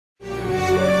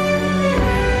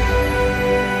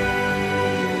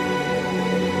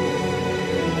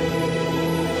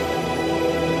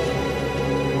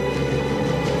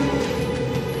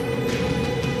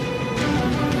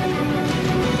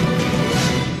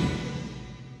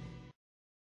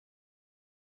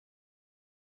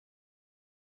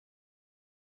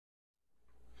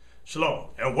Shalom,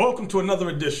 and welcome to another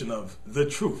edition of The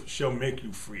Truth Shall Make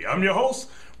You Free. I'm your host,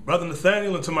 Brother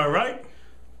Nathaniel, and to my right,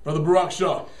 Brother Barak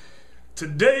Shaw.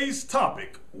 Today's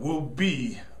topic will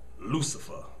be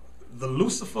Lucifer, the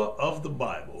Lucifer of the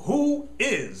Bible. Who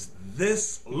is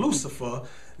this Lucifer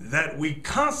that we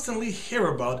constantly hear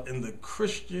about in the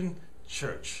Christian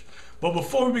church? But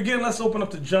before we begin, let's open up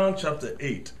to John chapter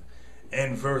 8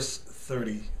 and verse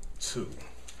 32.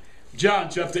 John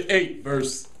chapter 8,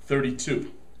 verse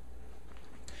 32.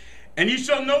 And ye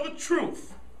shall know the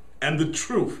truth, and the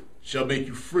truth shall make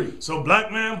you free. So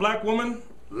black man, black woman,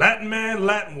 Latin man,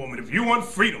 Latin woman, if you want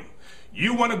freedom,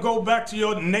 you want to go back to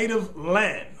your native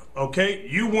land, okay?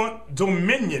 You want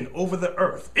dominion over the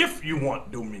earth, if you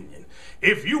want dominion.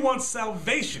 If you want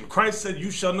salvation, Christ said you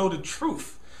shall know the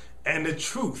truth, and the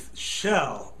truth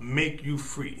shall make you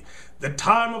free. The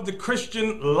time of the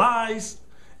Christian lies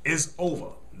is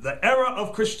over. The era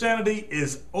of Christianity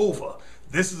is over.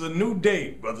 This is a new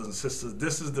day, brothers and sisters.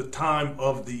 This is the time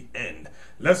of the end.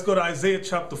 Let's go to Isaiah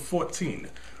chapter 14.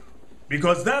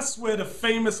 Because that's where the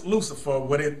famous Lucifer,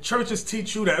 where the churches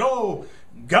teach you that, oh,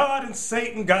 God and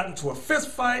Satan got into a fist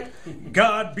fight.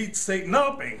 God beat Satan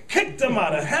up and kicked him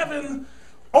out of heaven.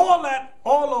 All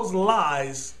those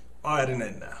lies are at an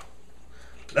end now.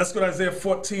 Let's go to Isaiah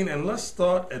 14 and let's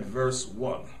start at verse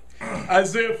 1.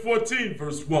 Isaiah 14,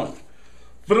 verse 1.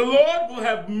 For the Lord will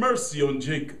have mercy on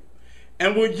Jacob,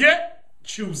 and will yet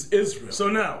choose Israel. So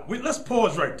now, let's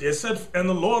pause right there. It said, and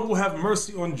the Lord will have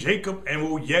mercy on Jacob and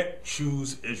will yet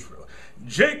choose Israel.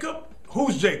 Jacob,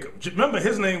 who's Jacob? Remember,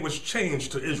 his name was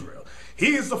changed to Israel.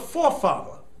 He is the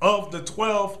forefather of the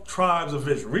 12 tribes of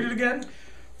Israel. Read it again.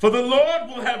 For the Lord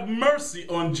will have mercy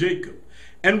on Jacob,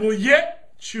 and will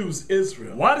yet choose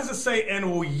Israel. Why does it say,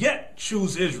 and will yet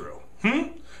choose Israel?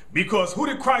 Because who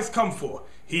did Christ come for?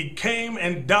 He came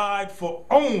and died for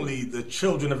only the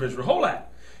children of Israel. Hold on.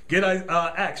 Get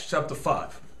Acts chapter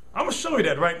 5. I'm going to show you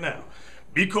that right now.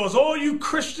 Because all you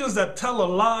Christians that tell a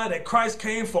lie that Christ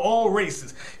came for all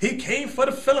races, he came for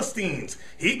the Philistines,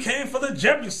 he came for the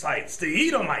Jebusites, the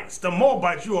Edomites, the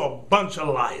Moabites, you are a bunch of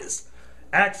liars.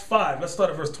 Acts 5, let's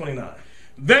start at verse 29.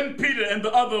 Then Peter and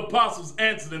the other apostles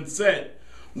answered and said,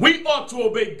 we ought to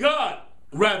obey God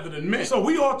rather than men. So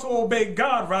we ought to obey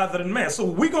God rather than man. So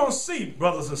we're going to see,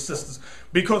 brothers and sisters,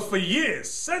 because for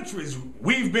years, centuries,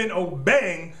 we've been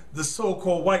obeying the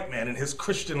so-called white man and his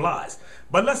Christian lies.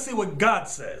 But let's see what God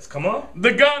says. Come on.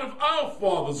 The God of our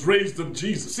fathers raised up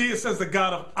Jesus. See, it says the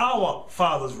God of our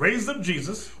fathers raised up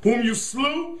Jesus, whom you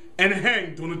slew and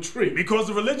hanged on a tree. Because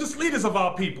the religious leaders of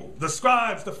our people, the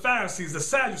scribes, the Pharisees, the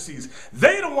Sadducees,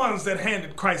 they the ones that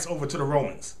handed Christ over to the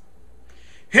Romans.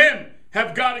 Him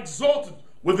have God exalted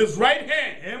with his right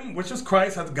hand. Him, which is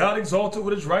Christ, hath God exalted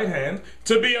with his right hand.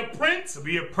 To be a prince. To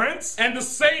be a prince. And the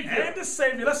Savior. And the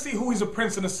Savior. Let's see who he's a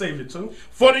prince and a Savior to.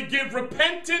 For to give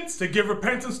repentance. To give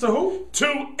repentance to who?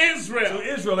 To Israel. To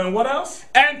Israel. And what else?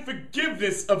 And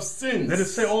forgiveness of sins. Did it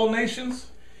say all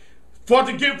nations? For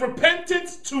to give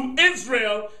repentance to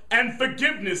Israel and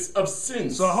forgiveness of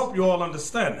sins. So I hope you all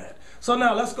understand that. So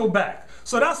now let's go back.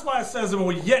 So that's why it says it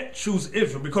will yet choose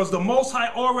Israel, because the Most High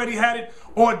already had it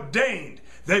ordained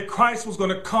that Christ was going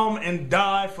to come and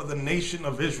die for the nation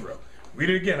of Israel.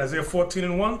 Read it again, Isaiah 14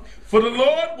 and 1. For the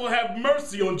Lord will have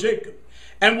mercy on Jacob,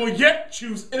 and will yet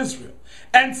choose Israel,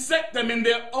 and set them in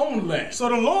their own land. So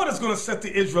the Lord is going to set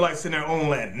the Israelites in their own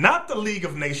land, not the League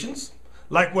of Nations,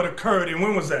 like what occurred in,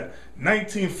 when was that?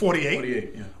 1948.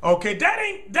 48, yeah. Okay, that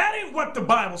ain't what the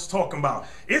Bible's talking about.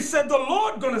 It said the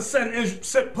Lord going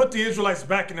to put the Israelites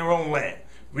back in their own land.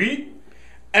 Read.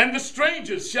 And the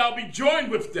strangers shall be joined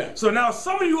with them. So now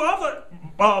some of you other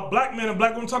black men and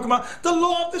black women talking about the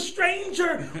law of the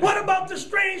stranger. What about the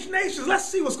strange nations? Let's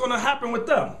see what's going to happen with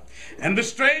them. And the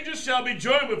strangers shall be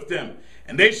joined with them,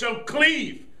 and they shall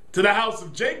cleave to the house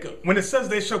of Jacob. When it says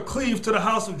they shall cleave to the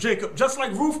house of Jacob, just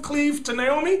like Ruth cleaved to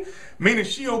Naomi, meaning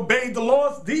she obeyed the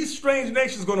laws, these strange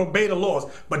nations are going to obey the laws.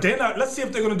 But they're not. Let's see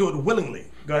if they're going to do it willingly.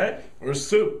 Go ahead. Verse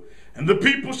 2. And the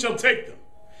people shall take them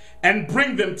and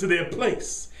bring them to their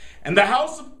place. And the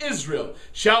house of Israel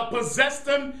shall possess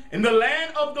them in the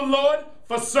land of the Lord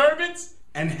for servants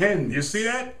and handmaids. You see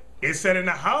that? It said in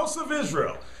the house of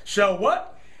Israel shall what?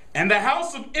 And the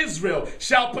house of Israel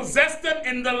shall possess them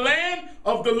in the land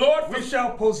of the Lord. We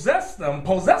shall possess them.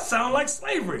 Possess sound like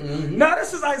slavery. Now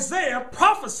this is Isaiah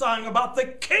prophesying about the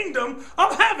kingdom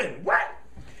of heaven. What?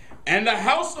 And the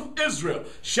house of Israel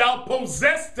shall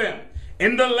possess them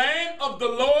in the land of the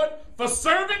Lord for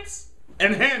servants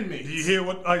and handmaids. Do you hear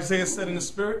what Isaiah said in the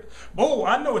spirit? Oh,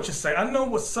 I know what you're saying. I know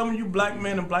what some of you black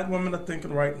men and black women are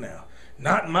thinking right now.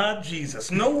 Not my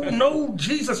Jesus. No,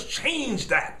 Jesus changed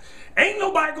that. Ain't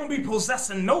nobody gonna be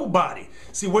possessing nobody.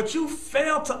 See, what you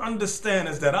fail to understand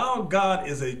is that our God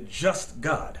is a just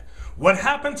God. What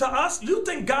happened to us? You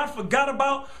think God forgot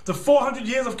about the 400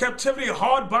 years of captivity,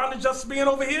 hard bondage, us being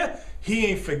over here? He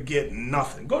ain't forget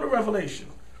nothing. Go to Revelation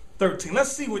 13.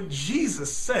 Let's see what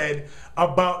Jesus said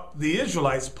about the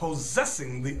Israelites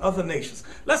possessing the other nations.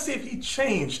 Let's see if he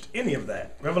changed any of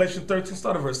that. Revelation 13,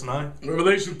 start at verse 9.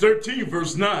 Revelation 13,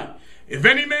 verse 9. If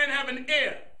any man have an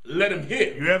ear, let him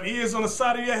hear. You have ears on the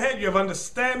side of your head. You have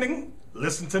understanding.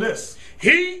 Listen to this.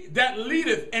 He that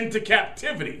leadeth into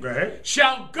captivity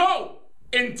shall go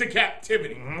into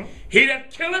captivity. He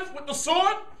that killeth with the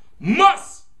sword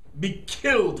must be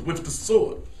killed with the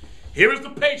sword. Here is the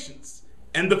patience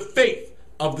and the faith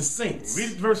of the saints. Read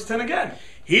verse 10 again.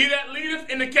 He that leadeth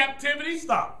into captivity.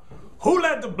 Stop. Who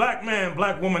led the black man,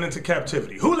 black woman into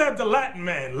captivity? Who led the Latin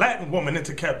man, Latin woman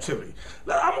into captivity?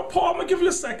 I'm going to pause. I'm going to give you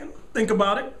a second. Think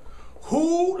about it.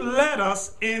 Who led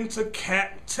us into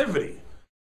captivity?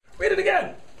 Read it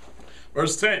again.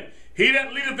 Verse 10. He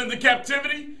that leadeth into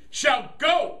captivity shall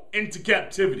go into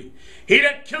captivity. He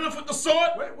that killeth with the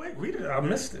sword. Wait, read it. I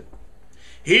missed it.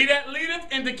 He that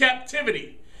leadeth into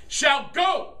captivity shall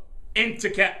go into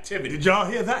captivity. Did y'all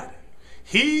hear that?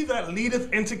 He that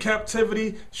leadeth into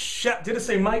captivity shall, did it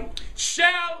say Mike?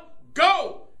 Shall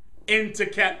go into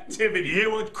captivity. You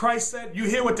hear what Christ said? You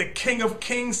hear what the King of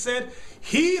Kings said?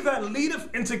 He that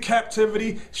leadeth into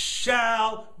captivity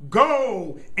shall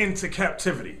go into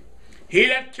captivity. He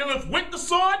that killeth with the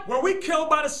sword. Were we killed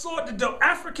by the sword? Did the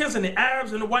Africans and the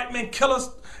Arabs and the white men kill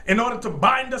us in order to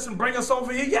bind us and bring us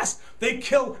over here? Yes, they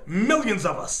killed millions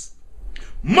of us.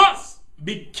 Must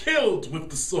be killed with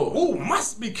the sword. Ooh,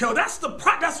 must be killed. That's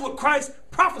what Christ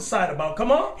prophesied about.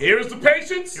 Come on. Here is the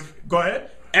patience. Go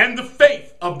ahead. And the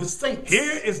faith of the saints.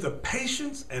 Here is the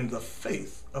patience and the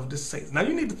faith of the saints. Now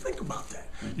you need to think about that.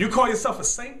 You call yourself a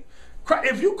saint?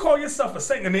 If you call yourself a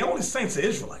saint, then the only saints are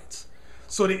Israelites.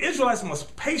 So the Israelites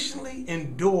must patiently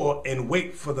endure and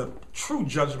wait for the true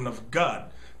judgment of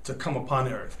God to come upon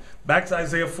the earth. Back to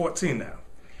Isaiah 14 now.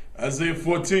 Isaiah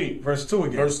 14. Verse 2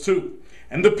 again. Verse 2.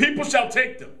 And the people shall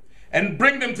take them and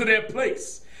bring them to their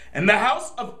place. And the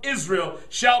house of Israel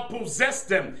shall possess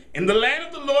them in the land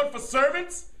of the Lord for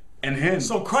servants and handmaids.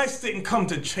 So Christ didn't come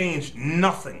to change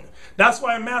nothing. That's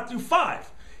why in Matthew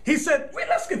 5, he said, wait,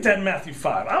 let's get that in Matthew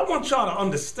 5. I want y'all to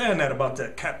understand that about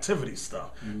that captivity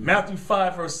stuff. Matthew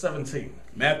 5, verse 17.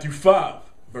 Matthew 5,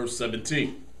 verse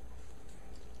 17.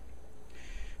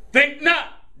 Think not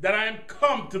that I am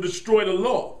come to destroy the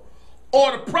law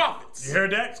or the prophets. You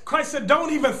heard that? Christ said,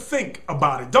 don't even think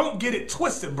about it. Don't get it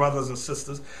twisted, brothers and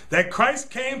sisters, that Christ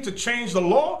came to change the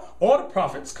law or the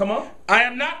prophets. Come on. I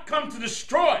am not come to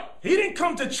destroy. He didn't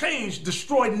come to change,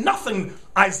 destroy nothing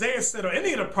Isaiah said or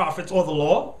any of the prophets or the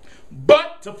law,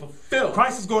 but to fulfill.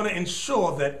 Christ is going to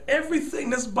ensure that everything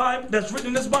that's written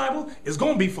in this Bible is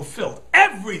going to be fulfilled.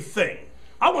 Everything.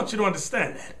 I want you to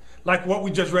understand that. Like what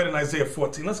we just read in Isaiah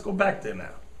 14. Let's go back there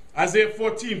now. Isaiah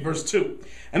 14, verse 2.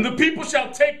 And the people shall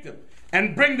take them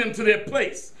and bring them to their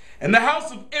place. And the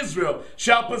house of Israel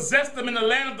shall possess them in the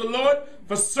land of the Lord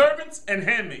for servants and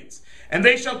handmaids. And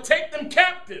they shall take them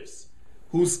captives,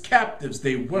 whose captives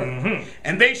they were.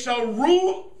 And they shall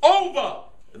rule over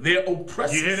their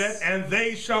oppressors. You hear that? And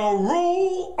they shall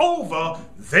rule over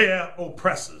their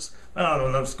oppressors. I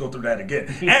don't know, let's go through that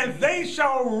again. And they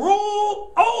shall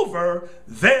rule over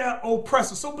their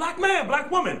oppressors. So black man,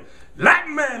 black woman,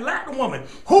 Latin man, Latin woman,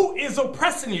 who is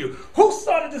oppressing you? Who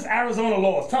started this Arizona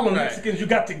laws telling Mexicans you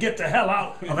got to get the hell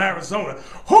out of Arizona?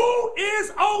 Who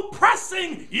is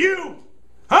oppressing you?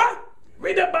 Huh?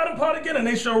 Read that bottom part again. And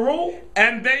they shall rule.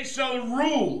 And they shall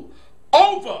rule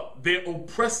over their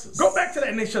oppressors. Go back to that.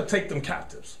 And they shall take them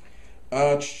captives.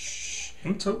 Verse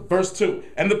 2.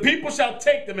 And the people shall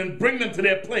take them and bring them to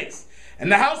their place.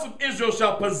 And the house of Israel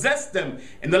shall possess them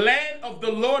in the land of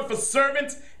the Lord for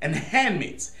servants and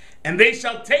handmaids. And they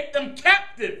shall take them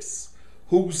captives,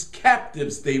 whose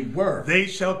captives they were. They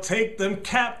shall take them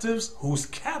captives, whose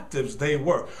captives they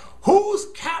were. Whose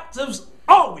captives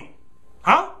are we?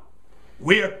 Huh?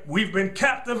 We've been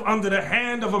captive under the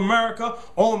hand of America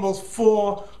almost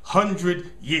 400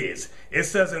 years. It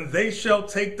says, and they shall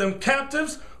take them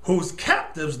captives, whose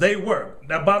captives they were.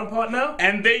 That bottom part now?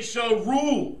 And they shall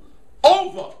rule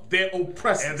over their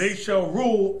oppressors. And they shall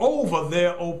rule over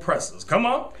their oppressors. Come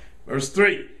on. Verse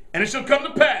 3. And it shall come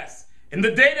to pass, in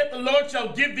the day that the Lord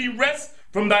shall give thee rest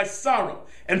from thy sorrow,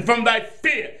 and from thy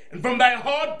fear, and from thy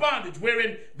hard bondage,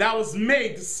 wherein thou wast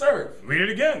made to serve. Read it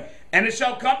again. And it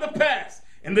shall come to pass,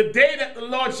 in the day that the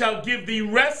Lord shall give thee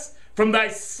rest from thy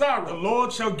The sorrow.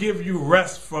 Lord shall give you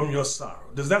rest from your sorrow.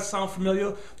 Does that sound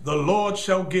familiar? The Lord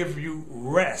shall give you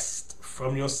rest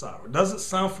from your sorrow. Does it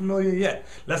sound familiar yet?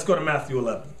 Let's go to Matthew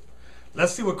 11.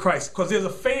 Let's see what Christ, because there's a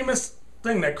famous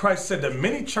thing that Christ said that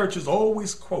many churches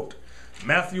always quote.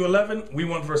 Matthew 11, we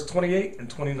want verse 28 and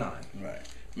 29. Right.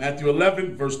 Matthew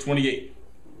 11, verse 28.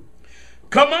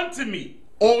 Come unto me,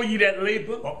 all ye that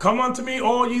labor. Well, come unto me,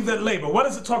 all ye that labor. What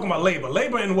is it talking about, labor?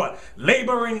 Labor in what?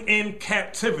 Laboring in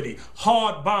captivity,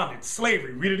 hard bondage,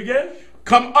 slavery. Read it again.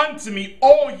 Come unto me,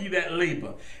 all ye that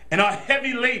labor, and are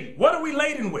heavy laden. What are we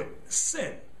laden with?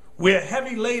 Sin. We're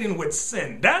heavy laden with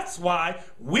sin. That's why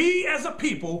we as a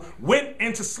people went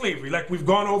into slavery, like we've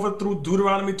gone over through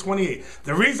Deuteronomy 28.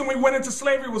 The reason we went into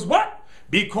slavery was what?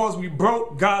 Because we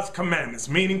broke God's commandments,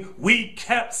 meaning we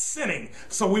kept sinning.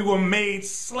 So we were made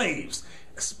slaves,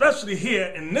 especially here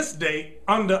in this day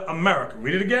under America.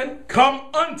 Read it again.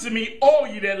 Come unto me, all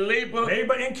ye that labor,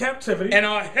 Labor in captivity, and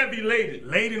are heavy laden,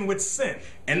 laden with sin.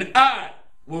 and I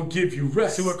will give you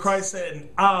rest. See what Christ said, and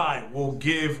I will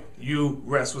give you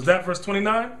rest. Was that verse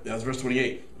 29? That's verse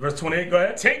 28. Verse 28, go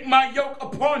ahead. Take my yoke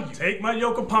upon you, Take my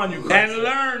yoke upon you, Christ. and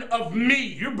learn of me.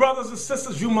 You brothers and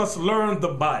sisters, you must learn the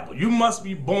Bible. You must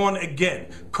be born again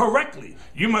correctly.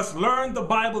 You must learn the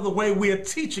Bible the way we are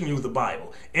teaching you the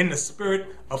Bible, in the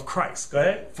spirit of Christ. Go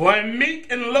ahead. For I am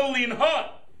meek and lowly in heart,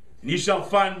 and ye shall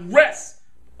find rest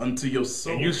unto your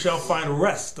souls. And you shall find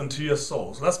rest unto your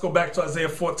souls. Let's go back to Isaiah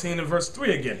 14 and verse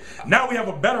 3 again. Now we have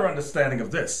a better understanding of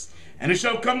this. And it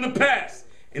shall come to pass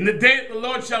in the day that the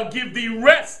Lord shall give thee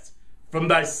rest from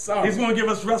thy sorrow. He's going to give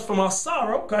us rest from our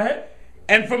sorrow. Go ahead.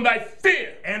 And from thy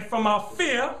fear. And from our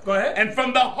fear. Go ahead. And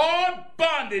from the hard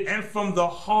bondage. And from the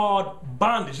hard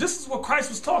bondage. This is what Christ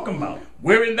was talking about.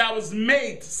 Wherein thou was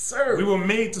made to serve. We were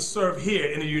made to serve here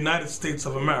in the United States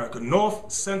of America,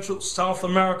 North, Central, South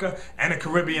America, and the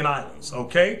Caribbean islands.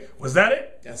 Okay? Was that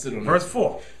it? That's it. Verse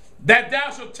 4. That thou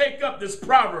shalt take up this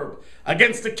proverb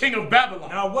against the king of Babylon.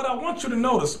 Now, what I want you to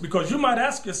notice, because you might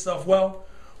ask yourself, well,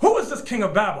 who is this king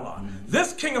of Babylon?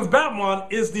 This king of Babylon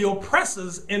is the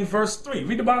oppressors in verse 3.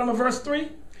 Read the bottom of verse 3.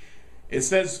 It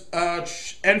says,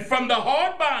 and from the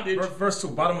hard bondage. Verse 2,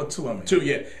 bottom of 2, I mean. 2,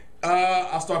 yeah.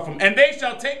 I'll start from, and they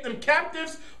shall take them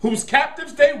captives, whose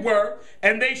captives they were,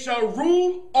 and they shall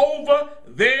rule over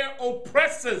their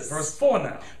oppressors. Verse 4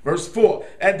 now. Verse 4,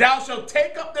 and thou shalt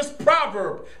take up this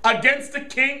proverb against the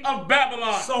king of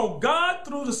Babylon. So God,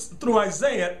 through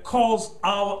Isaiah, calls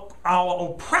our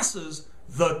oppressors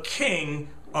the king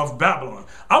of Babylon.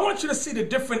 I want you to see the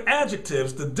different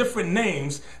adjectives, the different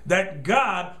names that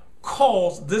God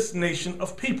calls this nation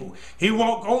of people. He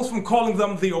goes from calling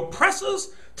them the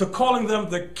oppressors to calling them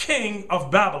the king of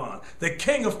Babylon, the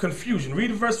king of confusion.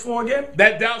 Read verse 4 again.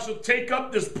 That thou shalt take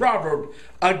up this proverb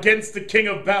against the king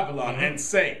of Babylon and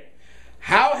say,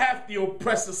 how hath the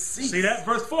oppressor ceased? See that?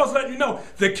 Verse 4 is letting you know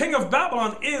the king of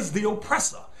Babylon is the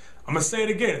oppressor. I'm going to say it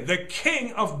again. The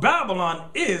king of Babylon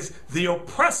is the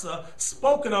oppressor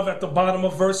spoken of at the bottom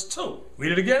of verse 2.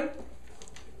 Read it again.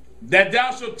 That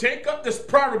thou shalt take up this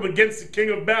proverb against the king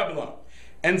of Babylon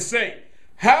and say,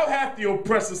 how hath the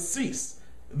oppressor ceased?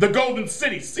 The golden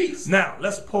city ceased. Now,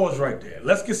 let's pause right there.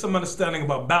 Let's get some understanding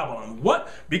about Babylon.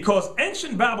 Because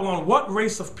ancient Babylon, what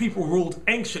race of people ruled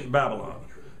ancient Babylon?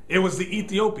 It was the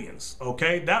Ethiopians,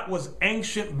 okay? That was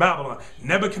ancient Babylon.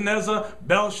 Nebuchadnezzar,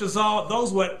 Belshazzar,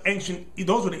 those were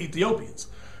the Ethiopians.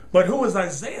 But who is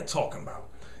Isaiah talking about?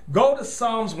 Go to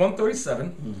Psalms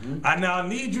 137. I now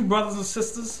need you, brothers and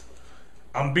sisters.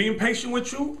 I'm being patient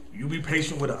with you. You be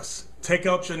patient with us. Take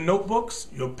out your notebooks,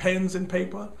 your pens and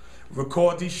paper.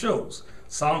 Record these shows.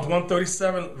 Psalms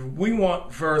 137, we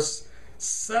want verse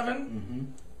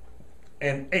 7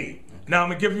 and 8. Now I'm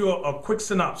going to give you a quick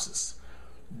synopsis.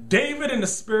 David in the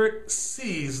spirit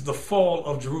sees the fall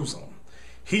of Jerusalem.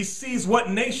 He sees what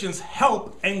nations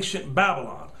help ancient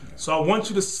Babylon. So I want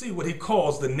you to see what he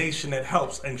calls the nation that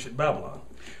helps ancient Babylon.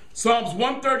 Psalms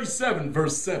 137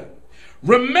 verse 7.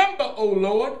 Remember, O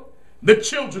Lord, the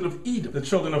children of Edom. The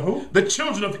children of who? The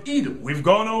children of Edom. We've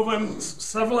gone over in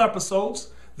several episodes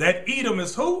that Edom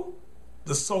is who?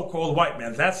 The so-called white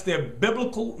man. That's their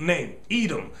biblical name,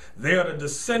 Edom. They are the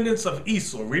descendants of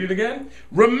Esau. Read it again.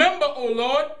 Remember, O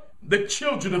Lord, the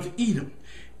children of Edom,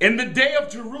 in the day of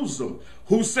Jerusalem,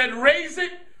 who said, raise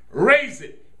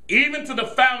it, even to the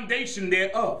foundation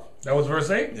thereof. That was verse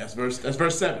 8? That's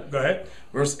verse 7. Go ahead.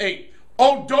 Verse 8.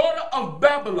 O daughter of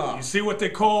Babylon. You see what they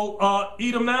call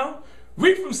Edom now?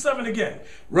 Read from 7 again.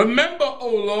 Remember, O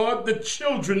Lord, the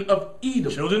children of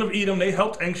Edom. Children of Edom, they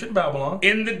helped ancient Babylon.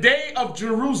 In the day of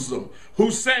Jerusalem, who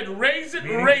said, raise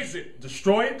it.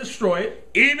 Destroy it.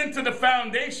 Even to the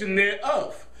foundation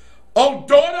thereof. O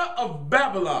daughter of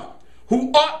Babylon, who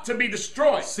ought to be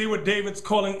destroyed. See what David's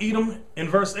calling Edom in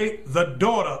verse 8? The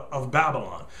daughter of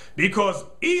Babylon. Because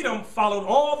Edom followed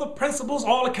all the principles,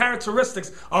 all the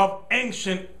characteristics of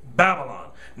ancient Babylon.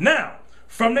 Now,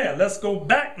 from there, let's go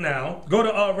back now. Go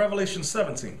to Revelation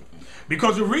 17.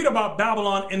 Because we read about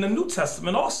Babylon in the New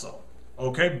Testament also.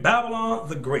 Okay, Babylon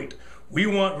the Great. We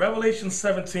want Revelation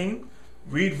 17.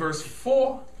 Read verse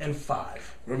 4 and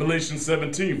 5. Revelation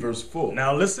 17, verse 4.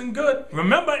 Now listen good.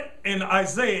 Remember in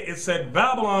Isaiah it said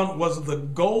Babylon was the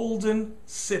golden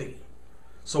city.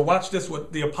 So watch this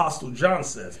what the Apostle John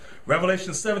says.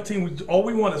 Revelation 17, all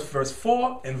we want is verse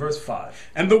 4 and verse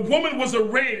 5. And the woman was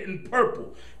arrayed in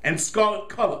purple and scarlet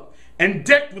color, and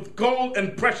decked with gold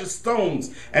and precious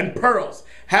stones and pearls,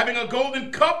 having a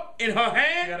golden cup in her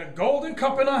hand. She had a golden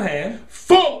cup in her hand,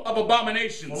 full of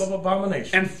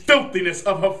abominations, and filthiness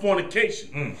of her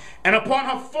fornication. And upon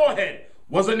her forehead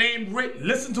was a name written.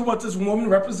 Listen to what this woman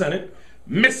represented.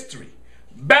 Mystery,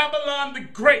 Babylon the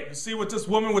Great. You see what this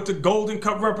woman with the golden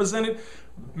cup represented?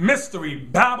 Mystery,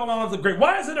 Babylon the Great.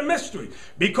 Why is it a mystery?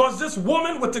 Because this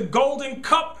woman with the golden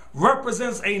cup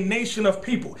represents a nation of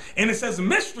people. And it says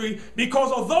mystery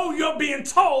because although you're being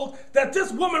told that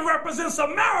this woman represents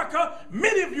America,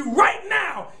 many of you right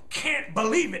now can't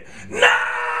believe it.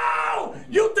 No!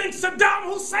 You think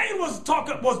Saddam Hussein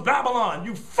was Babylon.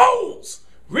 You fools!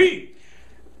 Read.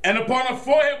 And upon her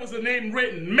forehead was a name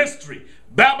written, Mystery,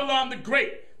 Babylon the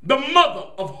Great, the mother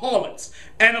of harlots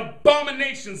and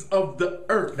abominations of the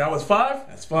earth. That was 5?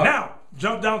 That's 5. Now,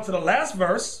 jump down to the last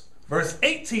verse, verse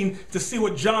 18, to see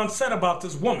what John said about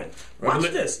this woman.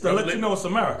 Watch this, to let you know it's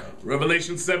America.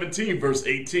 Revelation 17, verse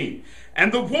 18.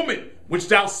 And the woman which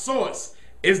thou sawest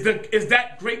is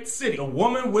that great city. The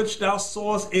woman which thou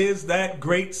sawest is that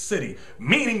great city.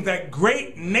 Meaning that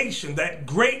great nation, that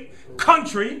great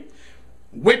country,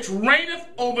 which reigneth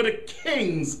over the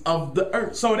kings of the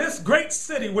earth. So this great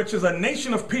city, which is a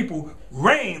nation of people,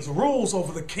 rules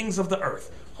over the kings of the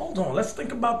earth. Hold on, let's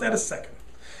think about that a second.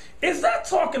 Is that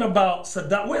talking about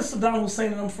Saddam? Where's Saddam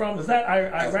Hussein from? Is that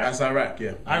Iraq? That's Iraq,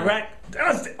 yeah. Iraq?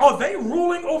 Are they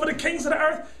ruling over the kings of the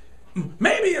earth?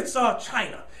 Maybe it's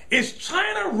China. Is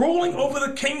China ruling over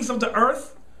the kings of the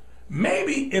earth?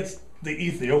 Maybe it's the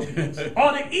Ethiopians.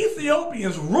 Are the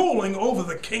Ethiopians ruling over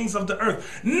the kings of the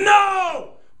earth?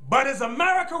 No! But is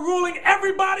America ruling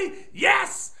everybody?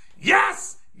 Yes!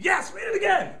 Yes! Yes! Read it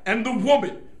again. And the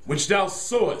woman which thou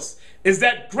sawest is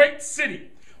that great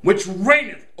city which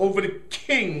reigneth over the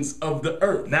kings of the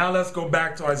earth. Now let's go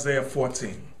back to Isaiah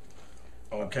 14.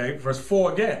 Okay, verse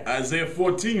 4 again. Isaiah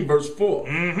 14, verse 4.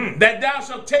 That thou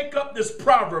shalt take up this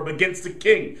proverb against the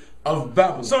king of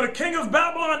Babylon. So the king of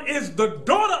Babylon is the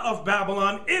daughter of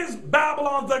Babylon, is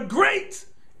Babylon the Great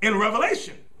in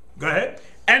Revelation. Go ahead.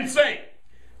 And say,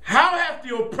 how hath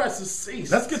the oppressor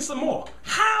ceased? Let's get some more.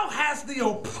 How has the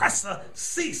oppressor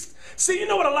ceased? See, you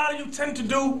know what a lot of you tend to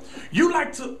do? You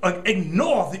like to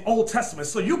ignore the Old Testament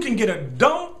so you can get a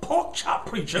dumb pork chop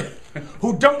preacher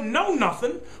who don't know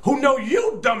nothing, who know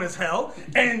you dumb as hell,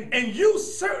 and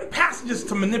use certain passages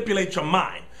to manipulate your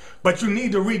mind. But you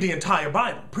need to read the entire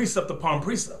Bible, precept upon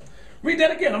precept. Read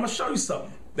that again. I'm going to show you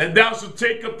something. That thou shalt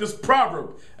take up this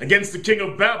proverb against the king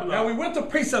of Babylon. Now, we went to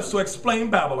precepts to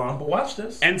explain Babylon, but watch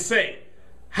this. And say,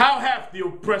 how hath the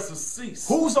oppressor ceased?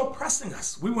 Who's oppressing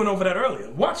us? We went over that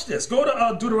earlier. Watch this. Go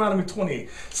to Deuteronomy 28.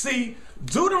 See,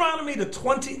 Deuteronomy, the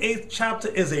 28th chapter,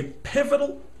 is a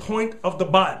pivotal point of the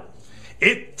Bible.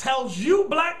 It tells you,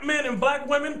 black men and black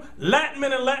women, Latin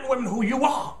men and Latin women, who you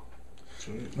are.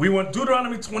 We want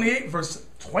Deuteronomy 28, verse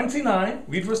 29.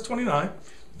 Read verse 29.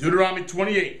 Deuteronomy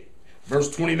 28, verse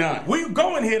 29. We're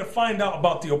going here to find out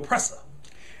about the oppressor.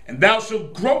 And thou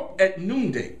shalt grope at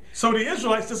noonday. So the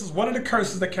Israelites, this is one of the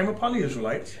curses that came upon the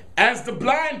Israelites. As the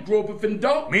blind gropeth in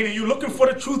darkness. Meaning you're looking for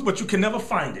the truth, but you can never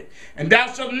find it. And thou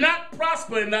shalt not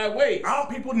prosper in thy ways. Our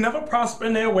people never prosper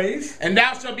in their ways. And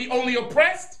thou shalt be only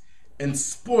oppressed and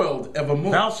spoiled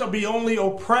evermore. Thou shalt be only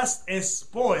oppressed and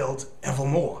spoiled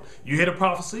evermore. You hear the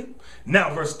prophecy?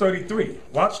 Now, verse 33.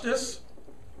 Watch this.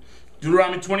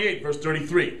 Deuteronomy 28, verse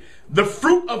 33. The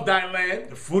fruit of thy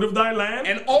land, the fruit of thy land,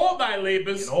 and all thy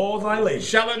labors,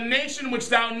 shall a nation which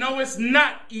thou knowest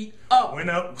not eat up. When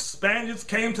the Spaniards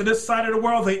came to this side of the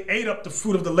world, they ate up the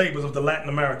fruit of the labors of the Latin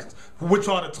Americans, which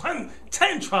are the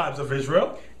 10 tribes of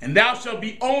Israel. And thou shalt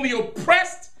be only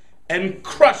oppressed and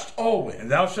crushed always.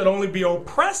 And thou shalt only be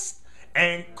oppressed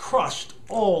and crushed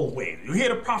always. You hear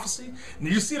the prophecy? Do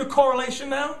you see the correlation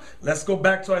now? Let's go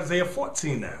back to Isaiah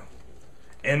 14 now.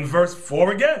 In verse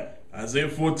 4 again. Isaiah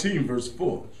 14, verse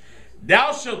 4.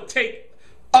 Thou shalt take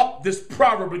up this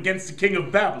proverb against the king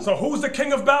of Babylon. So who's the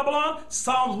king of Babylon?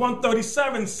 Psalms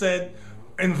 137 said,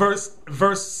 in verse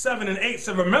 7 and 8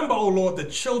 said, remember, O Lord, the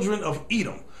children of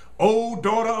Edom, O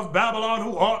daughter of Babylon,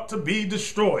 who ought to be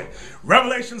destroyed.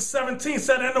 Revelation 17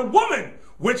 said, and the woman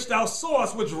which thou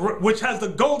sawest, which has the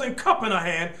golden cup in her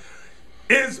hand,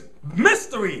 is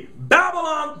mystery,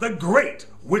 Babylon the Great,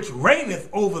 which reigneth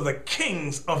over the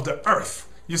kings of the earth.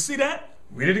 You see that?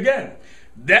 Read it again.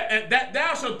 That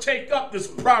thou shalt take up this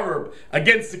proverb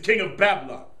against the king of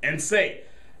Babylon, and say,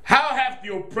 how hath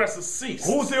the oppressor ceased?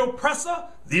 Who's the oppressor?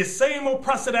 The same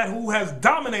oppressor that who has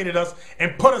dominated us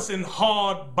and put us in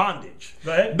hard bondage.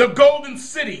 Go ahead. The golden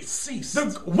city ceased.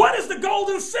 What is the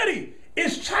golden city?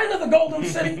 Is China the golden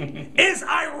city? Is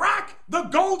Iraq the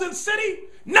golden city?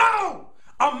 No!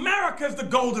 America is the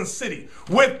golden city.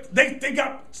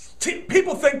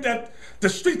 People think that the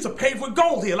streets are paved with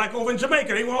gold here, like over in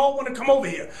Jamaica. They all want to come over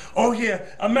here. Oh yeah,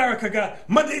 America got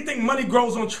money. They think money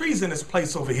grows on trees in this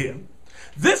place over here.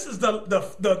 This is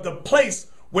the place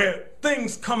where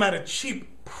things come at a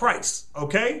cheap price,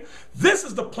 okay? This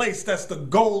is the place that's the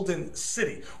golden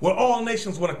city, where all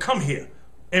nations want to come here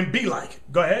and be like.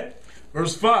 Go ahead.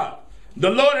 Verse 5. The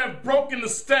Lord hath broken the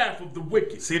staff of the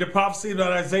wicked. See the prophecy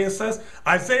that Isaiah says?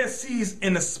 Isaiah sees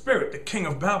in the spirit the king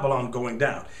of Babylon going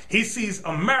down. He sees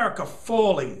America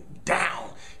falling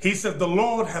down. He says the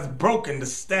Lord has broken the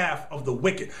staff of the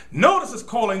wicked. Notice it's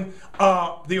calling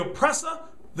the oppressor,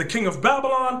 the king of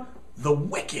Babylon, the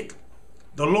wicked.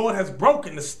 The Lord has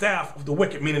broken the staff of the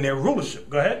wicked, meaning their rulership.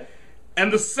 Go ahead.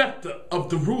 And the scepter of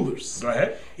the rulers. Go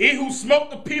ahead. He who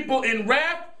smote the people in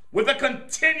wrath with a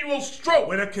continual stroke.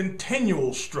 With a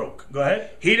continual stroke. Go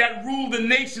ahead. He that ruled the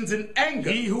nations in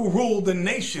anger. He who ruled the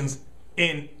nations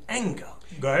in anger.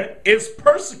 Go ahead. Is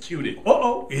persecuted.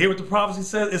 Uh-oh. You hear what the prophecy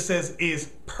says? It says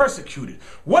is persecuted.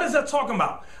 What is that talking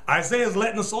about? Isaiah is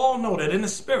letting us all know that in the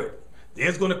spirit,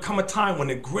 there's going to come a time when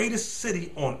the greatest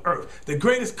city on earth, the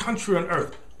greatest country on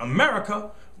earth,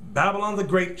 America, Babylon the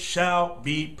Great, shall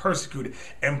be persecuted.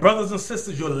 And brothers and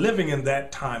sisters, you're living in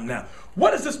that time now.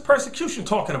 What is this persecution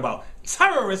talking about?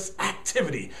 Terrorist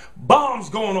activity. Bombs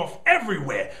going off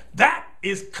everywhere. That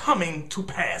is coming to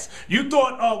pass. You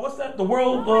thought, what's that? The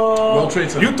World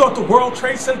Trade Center. You thought the World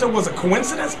Trade Center was a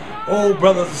coincidence? Oh,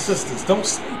 brothers and sisters, don't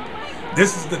sleep.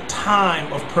 This is the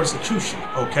time of persecution,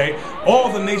 okay?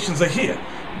 All the nations are here.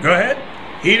 Go ahead.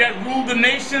 He that ruled the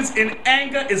nations in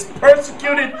anger is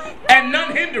persecuted, and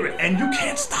none hindereth. And you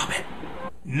can't stop it.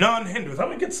 None hindereth. I'm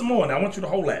going to get some more now. I want you to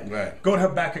hold that. Right. Go to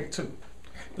Habakkuk 2.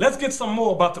 Let's get some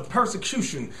more about the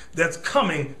persecution that's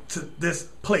coming to this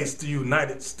place, the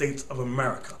United States of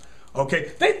America.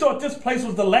 Okay? They thought this place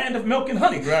was the land of milk and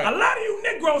honey. Right. A lot of you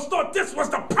Negroes thought this was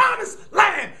the promised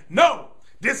land. No.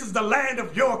 This is the land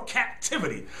of your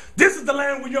captivity. This is the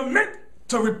land where you're meant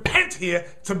to repent here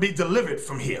to be delivered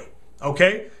from here.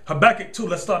 Okay? Habakkuk 2,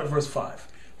 let's start at verse 5.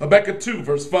 Habakkuk 2,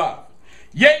 verse 5.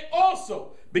 Yea,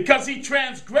 also, because he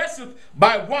transgresseth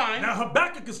by wine. Now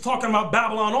Habakkuk is talking about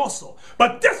Babylon also.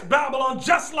 But this Babylon,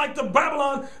 just like the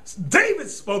Babylon David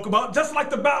spoke about, just like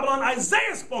the Babylon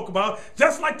Isaiah spoke about,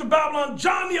 just like the Babylon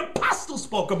John the Apostle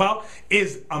spoke about,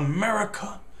 is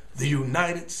America, the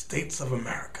United States of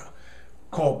America,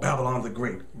 called Babylon the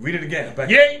Great. Read it again.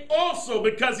 Habakkuk. Yea, also,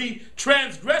 because he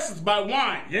transgresseth by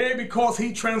wine. Yea, because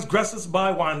he transgresses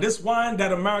by wine. This wine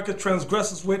that America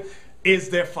transgresses with is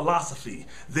their philosophy,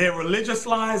 their religious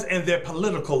lies, and their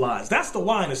political lies. That's the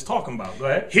wine it's talking about. Go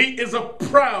ahead. He is a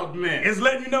proud man. It's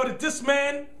letting you know that this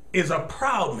man is a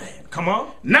proud man. Come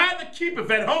on. Neither keepeth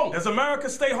at home. Does America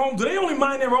stay home? Do they only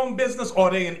mind their own business, or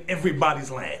are they in everybody's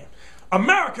land?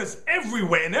 America's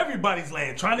everywhere in everybody's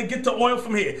land, trying to get the oil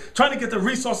from here, trying to get the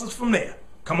resources from there.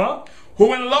 Come on.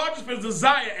 Who enlarges his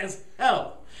desire as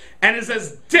hell, and is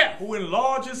as death. Who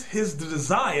enlarges his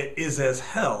desire is as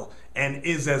hell, and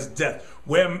is as death.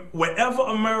 Wherever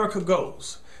America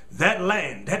goes, that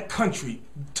land, that country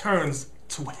turns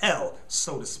to hell,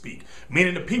 so to speak.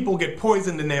 Meaning the people get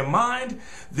poisoned in their mind,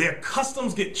 their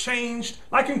customs get changed,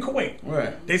 like in Kuwait.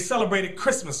 Right. They celebrated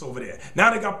Christmas over there.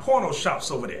 Now they got porno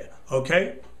shops over there,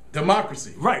 okay?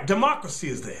 Democracy. Right, democracy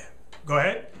is there. Go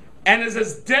ahead. And is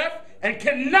as death, and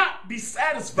cannot be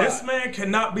satisfied. This man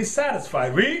cannot be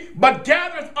satisfied. Read. But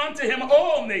gathereth unto him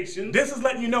all nations. This is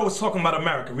letting you know it's talking about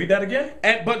America. Read that again.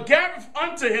 But gathereth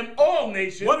unto him all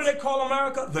nations. What do they call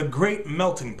America? The great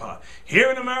melting pot. Here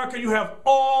in America, you have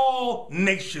all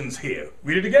nations here.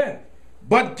 Read it again.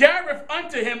 But gathereth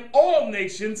unto him all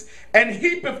nations, and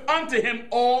heapeth unto him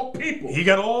all people. He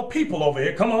got all people over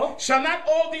here. Come on. Shall not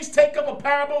all these take up a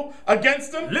parable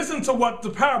against them? Listen to what the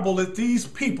parable that these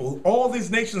people, all these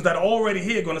nations that are already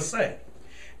here, going to say.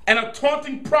 And a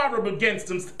taunting proverb against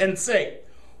them, and say,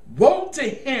 Woe to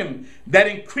him that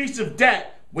increaseth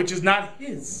that which is not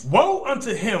his. Woe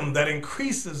unto him that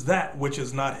increases that which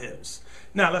is not his.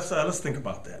 Now let's think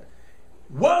about that.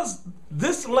 Was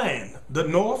this land, the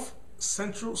North,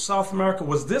 Central, South America,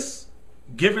 was this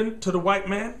given to the white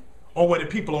man, or were the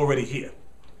people already here?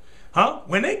 Huh?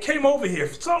 When they came over here,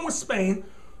 starting with Spain,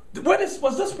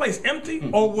 was this place empty,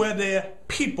 or were there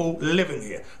people living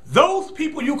here? Those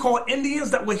people you call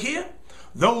Indians that were here,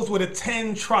 those were the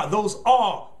 10 tribes. Those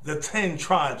are the 10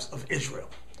 tribes of Israel.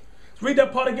 Let's read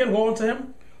that part again. Woe unto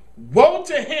him. Woe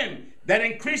to him that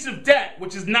increaseth that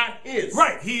which is not his.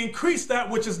 Right. He increased that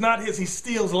which is not his. He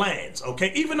steals lands.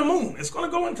 Okay. Even the moon. It's going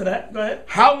to go into that. Go ahead.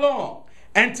 How long?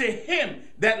 And to him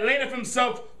that ladeth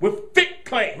himself with thick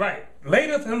clay. Right.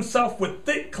 Ladeth himself with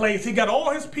thick clays. He got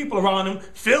all his people around him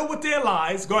filled with their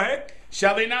lies. Go ahead.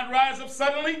 Shall they not rise up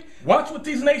suddenly? Watch what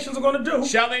these nations are going to do.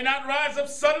 Shall they not rise up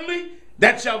suddenly?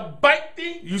 That shall bite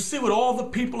thee? You see what all the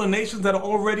people and nations that are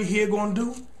already here going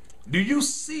to do? Do you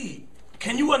see?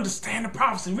 Can you understand the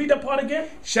prophecy? Read that part again.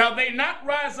 Shall they not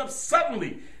rise up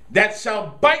suddenly? That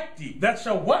shall bite thee. That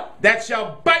shall what? That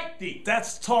shall bite thee.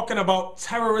 That's talking about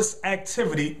terrorist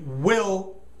activity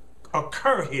will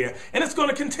occur here, and it's going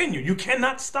to continue. You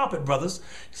cannot stop it, brothers.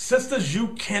 Sisters, you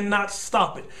cannot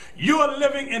stop it. You are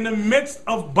living in the midst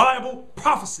of Bible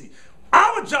prophecy.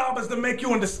 Our job is to make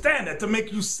you understand that, to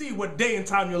make you see what day and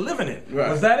time you're living in. Right.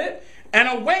 Was that it?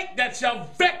 And awake that shall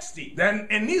vex thee. Then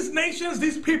in these nations,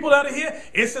 these people that are here,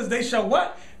 it says they shall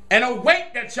what? And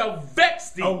awake that shall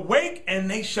vex thee. Awake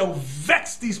and they shall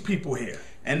vex these people here.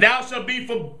 And thou shalt be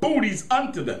for booties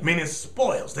unto them. Meaning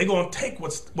spoils. They're going to take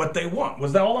what they want.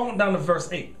 Was that all I went down to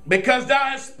verse 8? Because thou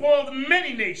hast spoiled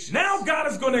many nations. Now God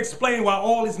is going to explain why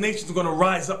all these nations are going to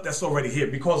rise up that's already here.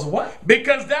 Because of what?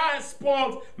 Because thou hast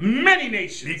spoiled many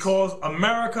nations. Because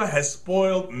America has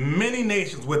spoiled many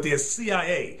nations with their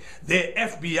CIA, their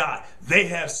FBI. They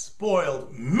have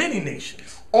spoiled many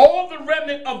nations. All the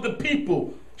remnant of the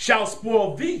people shall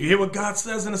spoil thee. You hear what God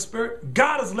says in the Spirit?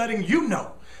 God is letting you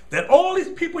know that all these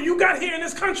people you got here in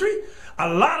this country, a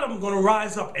lot of them going to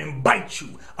rise up and bite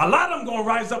you. A lot of them going to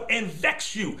rise up and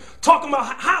vex you. Talking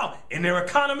about how? In their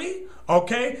economy,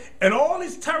 okay? And all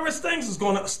these terrorist things is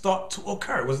going to start to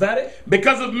occur. Was that it?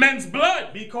 Because of men's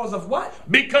blood. Because of what?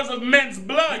 Because of men's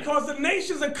blood. Because the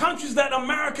nations and countries that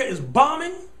America is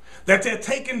bombing, that they're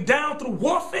taking down through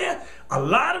warfare, a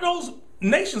lot of those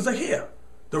nations are here.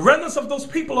 The remnants of those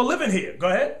people are living here. Go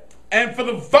ahead. And for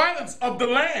the violence of the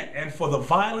land. And for the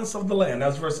violence of the land.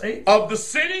 That's verse 8. Of the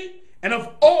city and of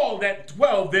all that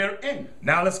dwell therein.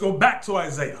 Now let's go back to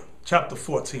Isaiah chapter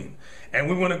 14. And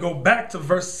we want to go back to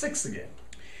verse 6 again.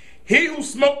 He who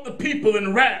smote the people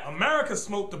in wrath. America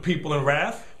smote the people in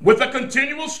wrath. With a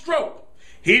continual stroke.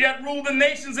 He that ruled the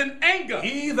nations in anger.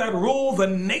 He that ruled the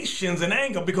nations in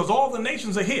anger, because all the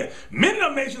nations are here. Many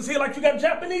of the nations here, like you got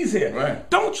Japanese here. Right.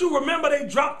 Don't you remember they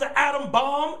dropped the atom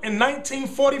bomb in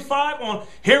 1945 on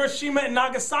Hiroshima and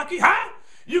Nagasaki? Huh?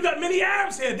 You got many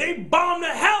Arabs here. They bombed the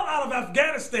hell out of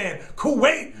Afghanistan,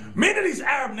 Kuwait, many of these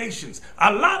Arab nations.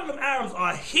 A lot of them Arabs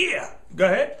are here. Go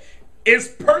ahead. Is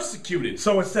persecuted.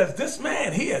 So it says, this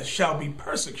man here shall be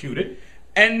persecuted.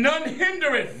 And none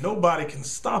hindereth. Nobody can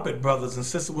stop it, brothers and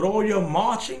sisters. With all your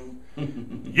marching,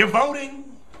 your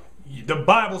voting, the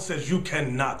Bible says you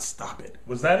cannot stop it.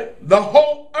 Was that it? The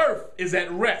whole earth is at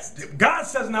rest. God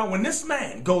says now when this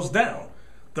man goes down,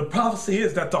 the prophecy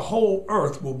is that the whole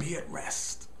earth will be at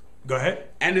rest. Go ahead.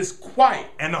 And is quiet.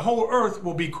 And the whole earth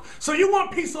will be. So you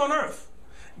want peace on earth.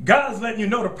 God's letting you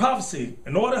know the prophecy.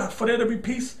 In order for there to be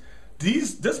peace,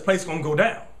 this place going to go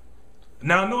down.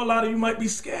 Now I know a lot of you might be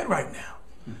scared right now.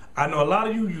 I know a lot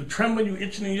of you trembling, you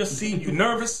itching in your seat, you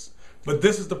nervous, but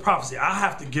this is the prophecy. I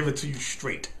have to give it to you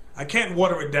straight. I can't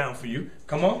water it down for you.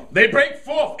 Come on. They break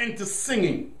forth into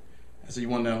singing. I said, you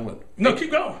want down what? No,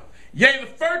 keep going. Yea, the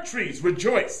fir trees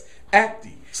rejoice at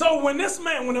thee. So when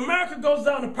America goes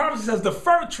down, the prophecy says the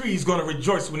fir tree is going to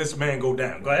rejoice when this man go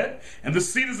down. Go ahead. And the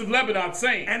cedars of Lebanon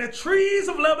saying. And the trees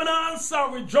of Lebanon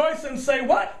shall rejoice and say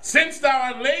what? Since thou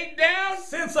art laid down.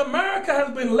 Since America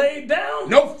has been laid down.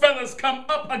 No fellas come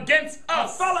up against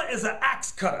us. A fella is an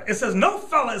axe cutter. It says no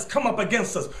fella has come up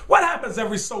against us. What happens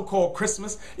every so-called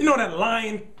Christmas? You know that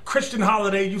lying Christian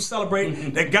holiday you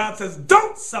celebrate that God says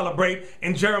don't celebrate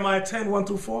in Jeremiah 10,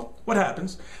 1-4? What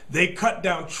happens? They cut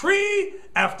down tree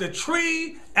after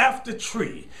tree after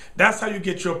tree. That's how you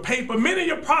get your paper. Many of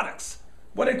your products,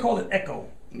 what they call it, Echo.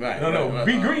 Right. No,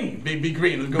 be green. Be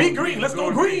green. Let's go. Be green. Let's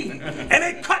go green. And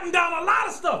they cutting down a lot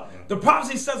of stuff. The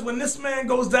prophecy says when this man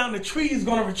goes down, the tree is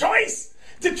going to rejoice.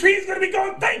 The tree is going to be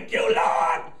going, thank you,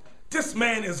 Lord. This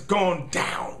man is gone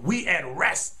down. We at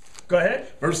rest. Go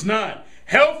ahead. Verse 9.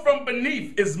 Hell from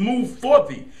beneath is moved for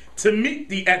thee to meet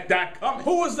thee at thy coming.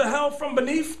 Who is the hell from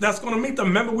beneath that's going to meet them?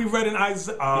 Remember we read in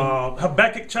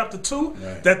Habakkuk chapter 2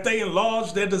 that they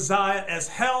enlarge their desire as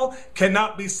hell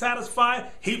cannot be satisfied,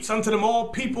 heaps unto them all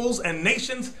peoples and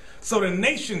nations. So the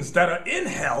nations that are in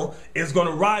hell is going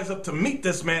to rise up to meet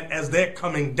this man as they're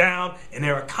coming down in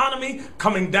their economy,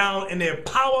 coming down in their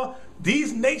power.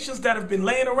 These nations that have been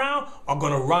laying around are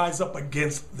going to rise up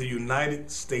against the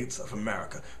United States of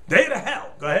America. They the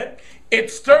hell. Go ahead. It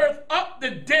stirreth up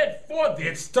the dead for thee.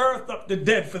 It stirreth up the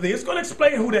dead for thee. It's going to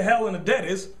explain who the hell and the dead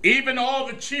is. Even all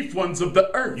the chief ones of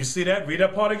the earth. You see that? Read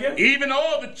that part again. Even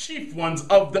all the chief ones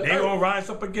of the earth. They're going to rise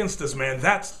up against this, man.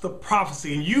 That's the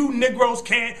prophecy. And you Negroes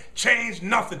can't change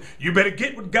nothing. You better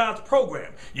get with God's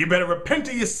program. You better repent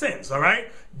of your sins, all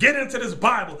right? Get into this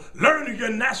Bible. Learn your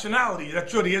nationality,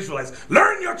 that you're the Israelites.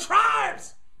 Learn your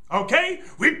tribes, okay?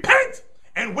 Repent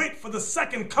and wait for the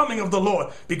second coming of the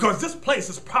Lord, because this place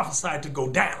is prophesied to go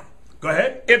down. Go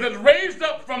ahead. It is raised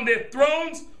up from their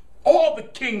thrones all the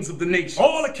kings of the nations.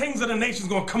 All the kings of the nations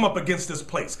going to come up against this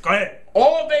place. Go ahead.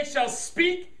 All they shall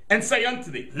speak and say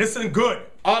unto thee, listen good.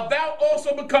 Art thou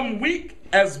also become weak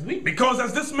as we? Because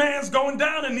as this man's going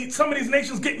down and some of these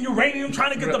nations getting uranium,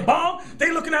 trying to get the bomb,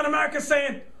 they looking at America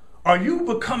saying, are you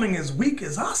becoming as weak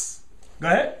as us? Go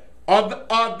ahead. Art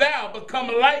thou become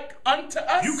like unto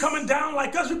us? You coming down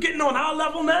like us? You getting on our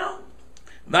level now?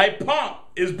 Thy pomp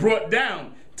is brought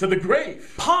down to the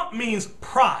grave. Pomp means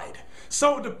pride.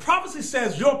 So the prophecy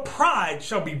says your pride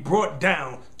shall be brought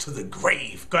down to the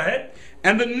grave. Go ahead.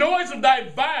 And the noise of thy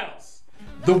vials,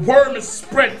 the worm is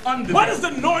spread under. What is the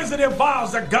noise of their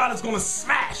vials that God is going to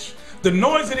smash? The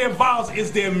noise of their vials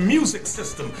is their music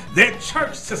system, their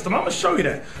church system. I'm going to show you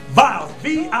that. Vials,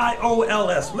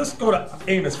 V-I-O-L-S. Let's go to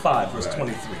Amos 5, verse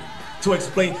 23 to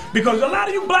explain. Because a lot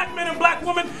of you black men and black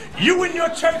women, you in your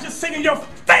church is singing your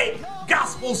fake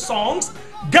gospel songs.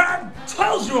 God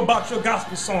tells you about your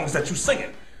gospel songs that you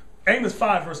singing. Amos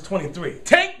 5, verse 23.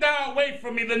 Take thou away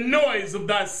from me the noise of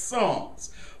thy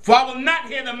songs, for I will not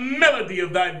hear the melody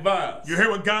of thy vials. You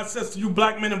hear what God says to you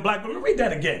black men and black women? Read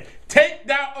that again. Take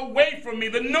thou away from me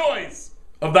the noise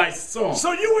of thy song.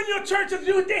 So you and your churches,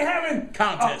 they having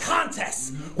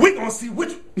contests. We're going to see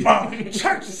which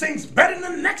church sings better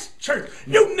than the next church.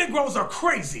 You Negroes are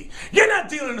crazy. You're not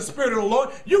dealing in the spirit of the Lord.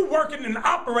 You working and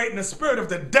operating in the spirit of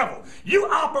the devil. You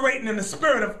operating in the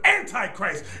spirit of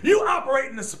Antichrist. You operate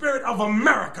in the spirit of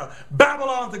America,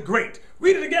 Babylon the Great.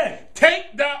 Read it again.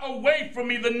 Take thou away from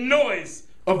me the noise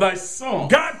of thy song.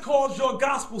 God calls your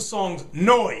gospel songs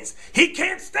noise. He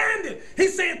can't stand it.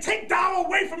 He's saying, take thou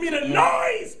away from me the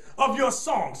noise of your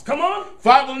songs. Come on.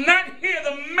 For I will not hear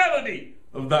the melody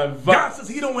of thy vials. God says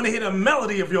he don't want to hear the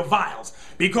melody of your vials,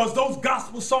 because those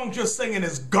gospel songs you're singing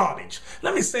is garbage.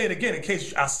 Let me say it again in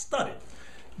case I stuttered.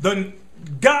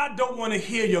 God don't want to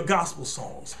hear your gospel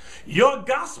songs. Your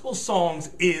gospel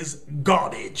songs is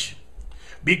garbage.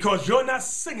 Because you're not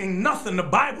singing nothing the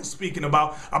Bible's speaking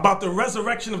about the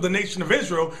resurrection of the nation of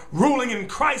Israel, ruling in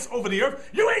Christ over the earth.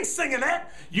 You ain't singing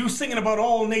that. You singing about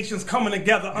all nations coming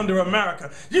together under America.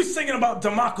 You singing about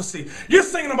democracy. You're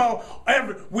singing about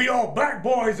we all black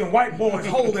boys and white boys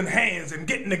holding hands and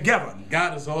getting together.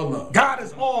 God is all love. God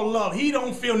is all love. He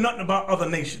don't feel nothing about other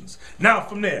nations. Now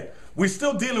from there, we're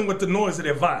still dealing with the noise of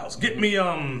their vials. Get me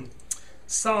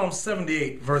Psalm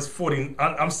 78, verse 40.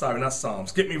 I'm sorry, not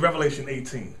Psalms. Get me Revelation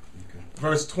 18,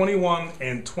 verse 21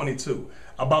 and 22,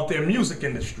 about their music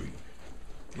industry.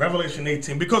 Revelation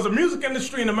 18, because the music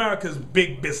industry in America is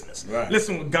big business. Right.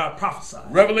 Listen what God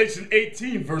prophesied. Revelation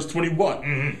 18, verse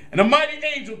 21. And a mighty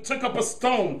angel took up a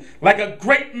stone like a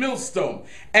great millstone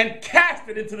and cast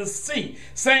it into the sea,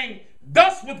 saying,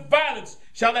 thus with violence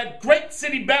shall that great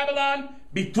city Babylon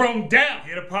be thrown down.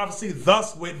 Hear the prophecy,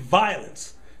 thus with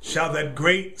violence shall that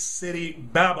great city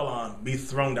Babylon be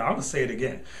thrown down. I'm going to say it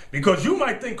again, because you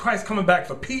might think Christ's coming back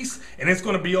for peace and it's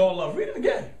going to be all love. Read it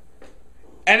again.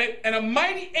 And a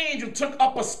mighty angel took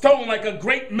up a stone like a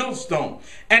great millstone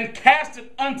and cast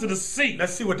it unto the sea.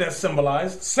 Let's see what that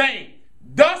symbolized. Saying,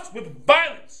 thus with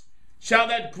violence shall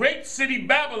that great city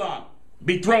Babylon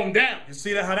be thrown down. You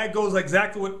see that how that goes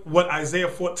exactly what Isaiah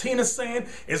 14 is saying?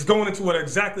 It's going into what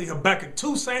exactly Habakkuk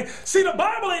 2 is saying. See, the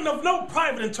Bible ain't of no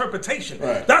private interpretation.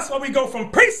 Right. That's why we go from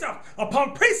precept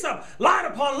upon precept, line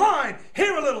upon line,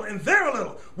 here a little and there a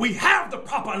little. We have the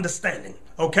proper understanding.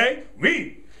 Okay?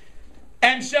 Read.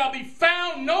 And shall be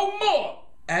found no more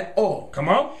at all. Come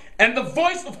on. And the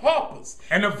voice of harpers.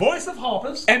 And the voice of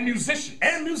harpers. And musicians.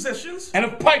 And musicians. And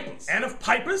of pipers. And of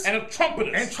pipers. And of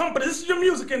trumpeters. And trumpeters. This is your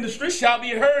music industry. Shall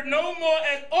be heard no more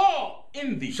at all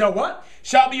in thee. Shall what?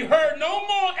 Shall be heard no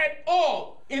more at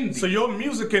all in thee. So your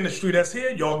music industry that's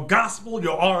here, your gospel,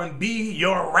 your R&B,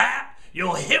 your rap,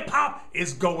 your hip hop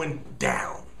is going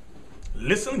down.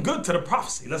 Listen good to the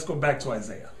prophecy. Let's go back to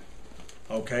Isaiah.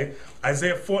 Okay,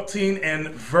 Isaiah 14 and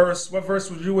what verse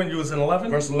was you when you was in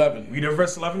 11? Verse 11. Read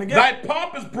verse 11 again. Thy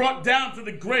pomp is brought down to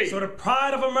the grave. So the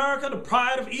pride of America, the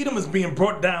pride of Edom is being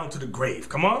brought down to the grave.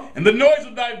 Come on. And the noise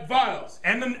of thy vials.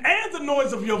 And the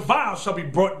noise of your vials shall be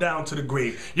brought down to the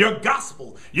grave. Your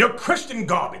gospel, your Christian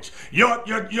garbage,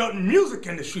 your music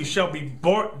industry shall be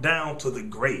brought down to the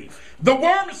grave. The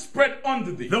worm is spread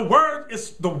under thee. The worm is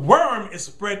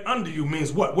spread under you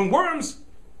means what? When worms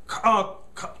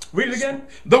read it again.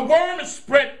 The worm is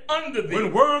spread under thee.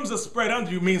 When worms are spread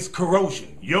under you means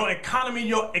corrosion. Your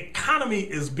economy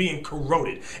is being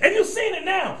corroded. And you're seeing it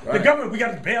now. Right. The government, we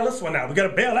got to bail this one out. We got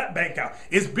to bail that bank out.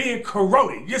 It's being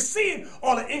corroded. You're seeing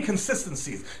all the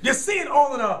inconsistencies. You're seeing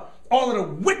all of the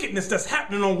wickedness that's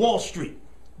happening on Wall Street.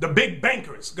 The big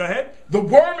bankers. Go ahead. The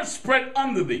worm is spread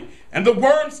under thee, and the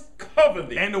worms cover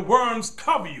thee. And the worms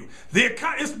cover you.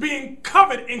 It's being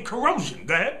covered in corrosion.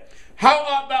 Go ahead. How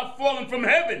art thou fallen from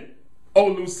heaven, O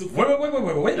Lucifer?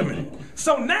 Wait a minute.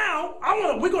 So now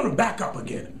we're going to back up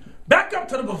again. Back up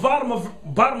to the bottom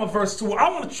of verse 2. I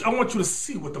want you to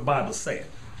see what the Bible's saying.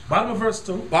 Bottom of verse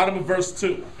 2. Bottom of verse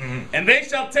 2. Mm-hmm. And they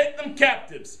shall take them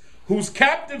captives, whose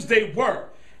captives they were,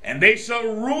 and they shall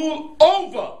rule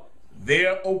over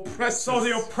their oppressors. So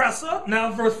the oppressor,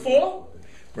 now verse 4.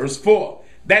 Verse 4.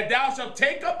 That thou shalt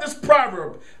take up this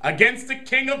proverb against the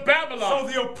king of Babylon.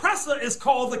 So the oppressor is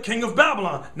called the king of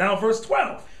Babylon. Now verse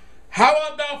 12. How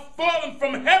art thou fallen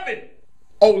from heaven,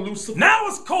 O Lucifer? Now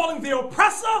it's calling the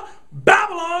oppressor,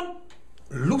 Babylon,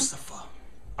 Lucifer.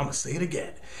 I'm going to say it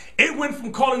again. It went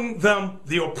from calling them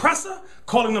the oppressor,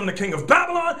 calling them the king of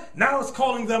Babylon. Now it's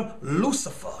calling them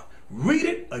Lucifer. Read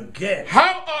it again.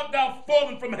 How art thou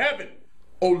fallen from heaven,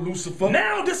 O Lucifer?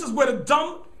 Now this is where the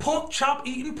dumb pork chop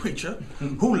eating preacher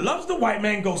who loves the white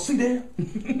man goes, see there?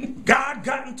 God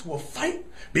got into a fight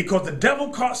because the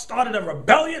devil started a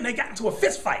rebellion. They got into a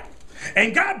fist fight.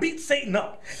 And God beat Satan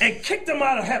up and kicked him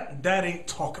out of heaven. That ain't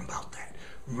talking about that.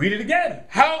 Read it again.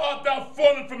 How art thou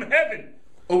fallen from heaven,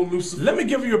 O Lucifer? Let me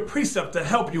give you a precept to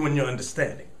help you in your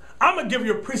understanding. I'm going to give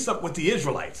you a precept with the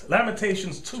Israelites.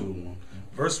 Lamentations 2,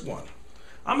 verse 1.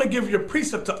 I'm going to give you a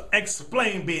precept to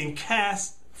explain being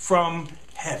cast from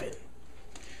heaven.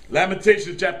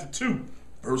 Lamentations chapter 2,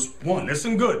 verse 1.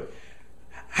 Listen good.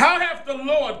 How hath the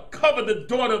Lord covered the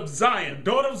daughter of Zion? The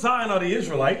daughter of Zion are the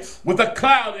Israelites. With a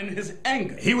cloud in his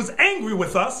anger. He was angry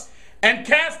with us. And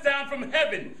cast down from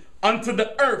heaven unto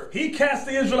the earth. He cast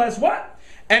the Israelites what?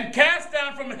 And cast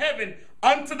down from heaven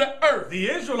unto the earth. The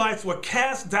Israelites were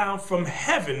cast down from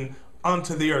heaven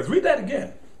unto the earth. Read that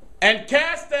again. And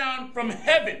cast down from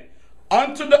heaven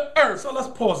unto the earth. So let's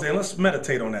pause there and let's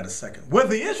meditate on that a second. Were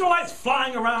the Israelites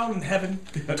flying around in heaven?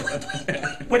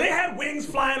 Where they had wings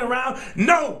flying around?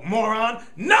 No, moron,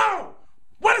 no!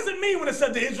 What does it mean when it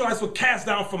said the Israelites were cast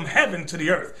down from heaven to the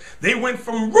earth? They went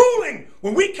from ruling.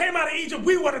 When we came out of Egypt,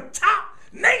 we were the top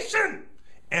nation.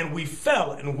 And we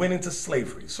fell and went into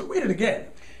slavery. So read it again.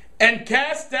 And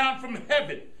cast down from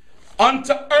heaven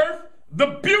unto earth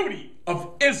the beauty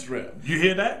of Israel. You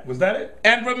hear that? Was that it?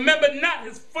 And remember not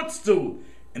his footstool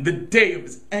in the day of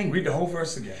his anger. Read the whole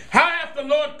verse again. How hath the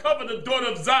Lord covered the daughter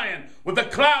of Zion with a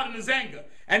cloud in his anger,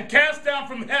 and cast down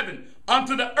from heaven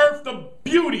unto the earth the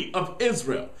beauty of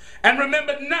Israel, and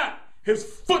remember not his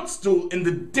footstool in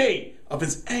the day of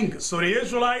his anger. So the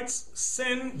Israelites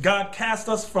sinned. God cast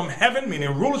us from heaven,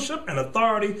 meaning rulership and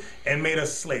authority, and made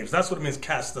us slaves. That's what it means,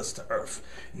 cast us to earth.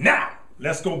 Now,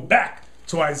 let's go back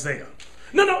to Isaiah.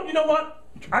 No, you know what?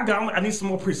 I need some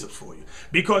more precepts for you.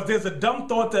 Because there's a dumb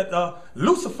thought that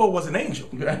Lucifer was an angel.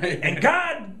 Right. And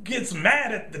God gets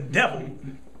mad at the devil.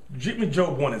 Give me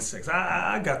Job 1 and 6.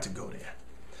 I got to go there.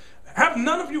 Have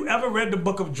none of you ever read the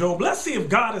book of Job? Let's see if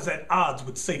God is at odds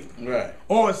with Satan. Right.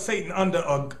 Or is Satan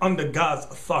under God's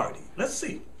authority? Let's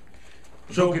see.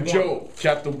 Job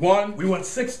chapter 1. We went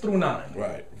 6 through 9.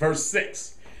 Right. Verse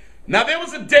 6. Now there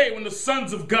was a day when the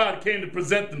sons of God came to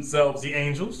present themselves, the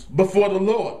angels, before the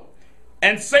Lord.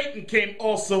 And Satan came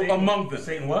also among them.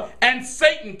 Satan what? And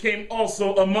Satan came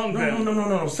also among them.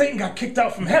 No. Satan got kicked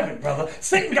out from heaven, brother.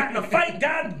 Satan got in a fight.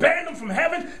 God banned him from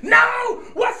heaven. No!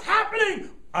 What's happening?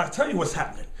 I'll tell you what's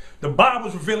happening. The Bible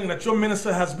is revealing that your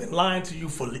minister has been lying to you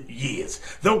for years.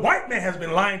 The white man has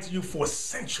been lying to you for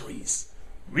centuries.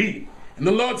 Read. And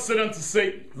the Lord said unto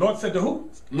Satan, Lord said to who?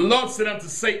 the Lord said unto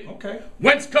Satan, Okay.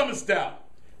 Whence comest thou?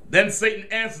 Then Satan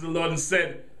answered the Lord and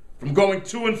said, From going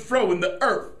to and fro in the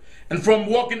earth, and from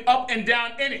walking up and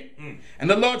down in it. And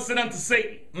the Lord said unto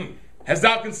Satan, Hast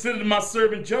thou considered my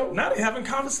servant Job? Now they're having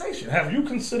conversation. Have you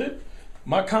considered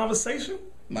my conversation?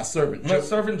 My servant My Job.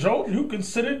 servant Job? You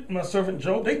considered my servant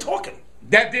Job? They talking.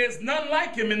 That there is none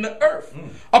like him in the earth,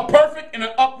 a perfect and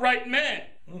an upright man,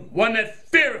 one that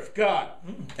feareth God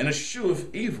and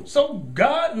escheweth evil. So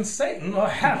God and Satan are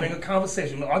having a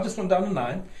conversation. I just went down to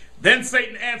 9. Then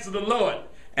Satan answered the Lord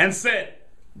and said,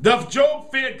 Doth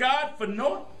Job fear God for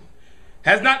naught?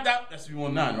 Has not thou... That's you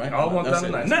on 9, right? I went That's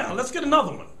down to it. 9. Now, let's get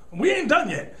another one. We ain't done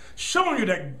yet. Showing you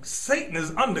that Satan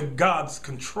is under God's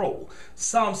control.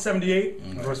 Psalm 78,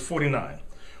 verse 49.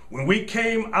 When we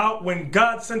came out, when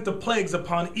God sent the plagues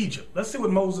upon Egypt. Let's see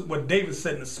what David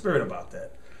said in the spirit about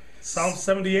that. Psalm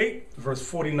 78, verse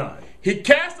 49. He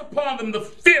cast upon them the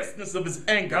fierceness of his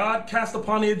anger, God cast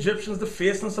upon the Egyptians the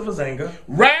fierceness of his anger,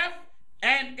 wrath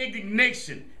and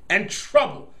indignation and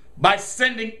trouble by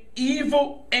sending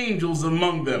evil angels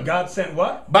among them. God sent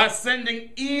what? By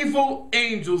sending evil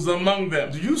angels among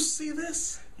them. Do you see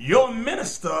this? Your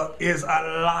minister is a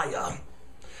liar.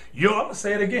 I'm going to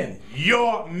say it again.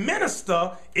 Your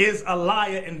minister is a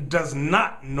liar and does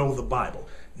not know the Bible.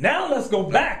 Now let's go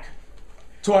back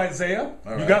to Isaiah.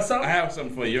 All You right. got something? I have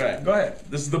something for you. Right. Go ahead.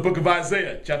 This is the book of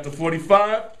Isaiah, chapter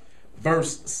 45,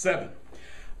 verse 7.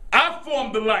 I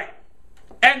form the light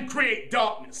and create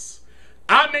darkness.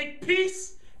 I make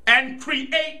peace and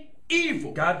create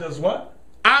evil. God does what?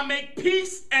 I make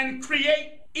peace and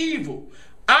create evil.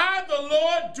 I, the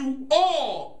Lord, do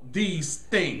all these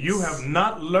things. You have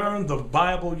not learned the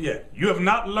Bible yet. You have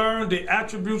not learned the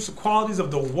attributes and qualities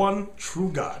of the one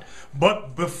true God.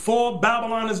 But before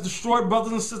Babylon is destroyed,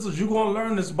 brothers and sisters, you're going to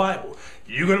learn this Bible.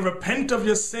 You're going to repent of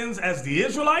your sins as the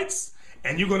Israelites,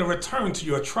 and you're going to return to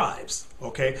your tribes,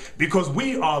 okay? Because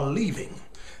we are leaving.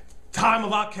 Time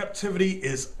of our captivity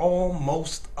is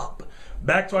almost up.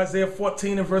 Back to Isaiah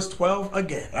 14 and verse 12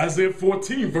 again. Isaiah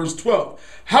 14, verse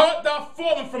 12. How art thou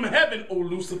fallen from heaven, O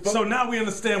Lucifer? So now we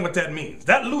understand what that means.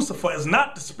 That Lucifer is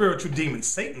not the spiritual demon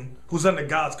Satan, who's under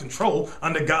God's control,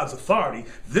 under God's authority.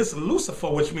 This Lucifer,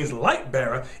 which means light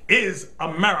bearer, is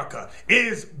America,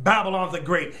 is Babylon the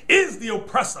Great, is the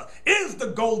oppressor, is the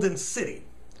golden city.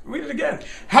 Read it again.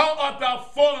 How art thou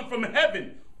fallen from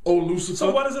heaven, O Lucifer?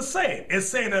 So what is it saying? It's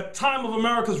saying that time of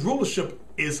America's rulership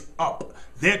is up.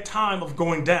 Their time of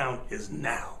going down is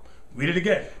now. Read it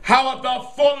again. How art thou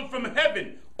fallen from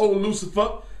heaven, O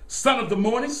Lucifer, son of the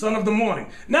morning? Son of the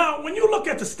morning. Now, when you look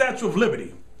at the Statue of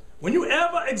Liberty, when you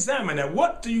ever examine that,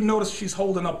 what do you notice she's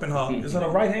holding up in her? Is it her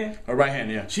right hand? Her right hand,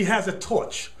 yeah. She has a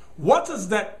torch. What does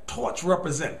that torch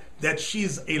represent? That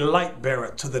she's a light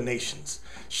bearer to the nations.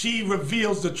 She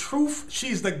reveals the truth.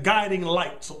 She's the guiding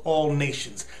light to all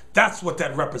nations. That's what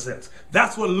that represents.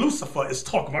 That's what Lucifer is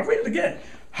talking about. Read it again.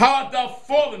 How art thou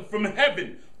fallen from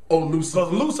heaven, O Lucifer?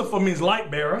 Because Lucifer means light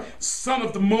bearer. Son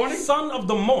of the morning? Son of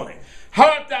the morning. How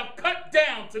art thou cut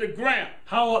down to the ground?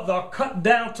 How art thou cut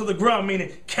down to the ground,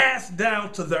 meaning cast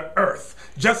down to the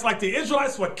earth. Just like the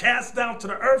Israelites were cast down to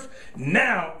the earth,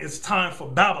 now it's time for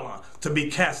Babylon to be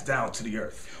cast down to the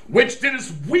earth. Which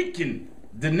didst weaken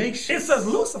the nation. It says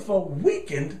Lucifer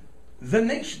weakened the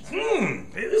nations.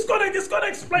 It's going to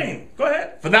explain. Go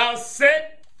ahead. For thou hast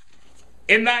said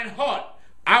in thine heart,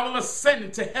 I will ascend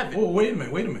into heaven. Oh, wait a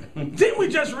minute. Didn't we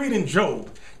just read in Job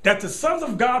that the sons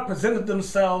of God presented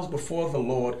themselves before the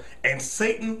Lord and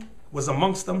Satan was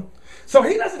amongst them? So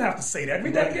he doesn't have to say that.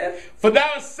 Read that again. For thou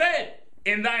hast said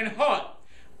in thine heart,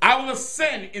 I will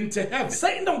ascend into heaven.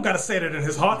 Satan don't got to say that in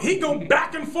his heart. He go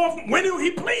back and forth when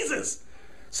he pleases.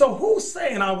 So who's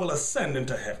saying I will ascend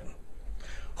into heaven?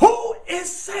 Who is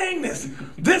saying this?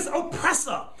 This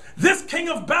oppressor, this king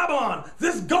of Babylon,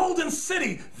 this golden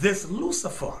city, this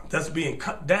Lucifer that's being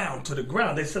cut down to the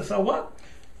ground. They said, so what?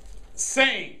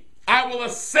 Saying, I will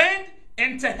ascend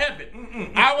into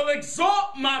heaven. I will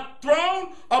exalt my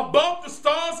throne above the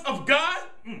stars of God.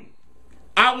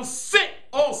 I will sit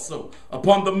also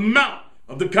upon the mount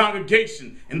of the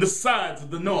congregation in the sides of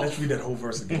the north. Let's read that whole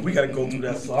verse again. We got to go through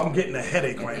that. So I'm getting a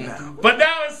headache right now. But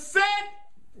thou hast said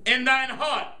in thine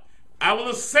heart, I will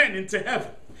ascend into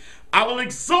heaven. I will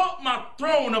exalt my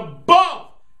throne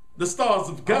above the stars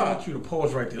of God. I want you to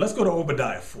pause right there. Let's go to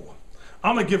Obadiah 4.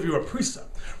 I'm going to give you a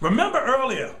precept. Remember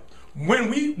earlier, when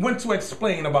we went to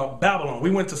explain about Babylon,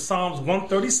 we went to Psalms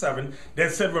 137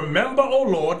 that said, remember, O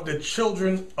Lord, the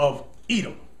children of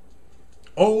Edom,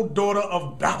 O daughter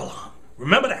of Babylon.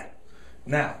 Remember that.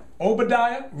 Now,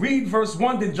 Obadiah, read verse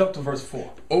 1, then jump to verse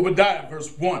 4. Obadiah,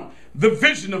 verse 1. The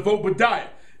vision of Obadiah.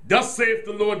 Thus saith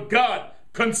the Lord God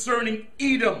concerning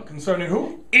Edom. Concerning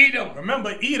who? Edom.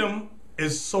 Remember, Edom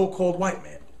is so-called white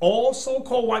man. All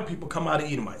so-called white people come out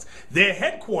of Edomites. Their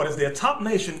headquarters, their top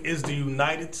nation is the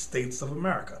United States of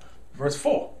America. Verse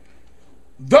 4.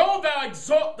 Though thou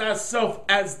exalt thyself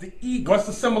as the eagle. What's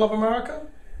the symbol of America?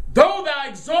 Though thou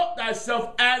exalt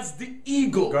thyself as the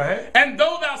eagle. Go ahead. And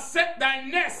though thou set thy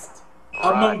nest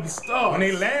among the stars. When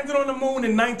they landed on the moon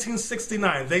in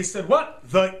 1969, they said, what?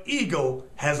 The eagle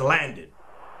has landed.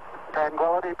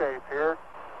 Tranquility Base here.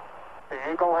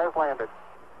 The Eagle has landed.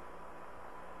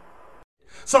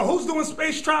 So who's doing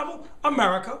space travel?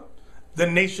 America, the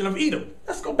nation of Edom.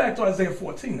 Let's go back to Isaiah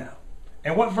 14 now.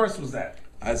 And what verse was that?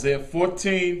 Isaiah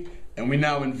 14, and we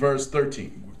now in verse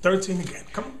 13. 13 again.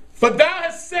 Come on. For thou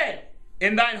hast said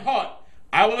in thine heart,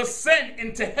 I will ascend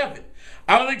into heaven.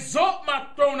 I will exalt my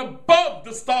throne above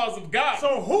the stars of God.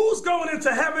 So who's going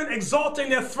into heaven exalting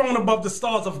their throne above the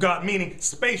stars of God, meaning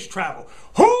space travel?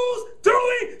 Who's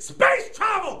doing space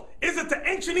travel? Is it the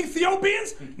ancient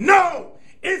Ethiopians? No.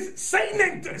 Is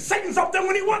Satan? Satan's up there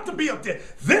when he wants to be up there.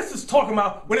 This is talking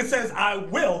about when it says, I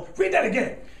will. Read that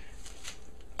again.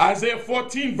 Isaiah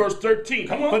 14, verse 13.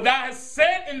 Come on. For thou hast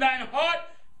said in thine heart,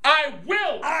 I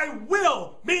will. I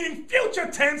will, meaning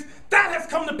future tense. That has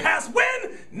come to pass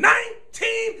when?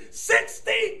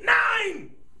 1969.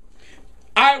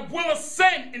 I will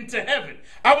ascend into heaven.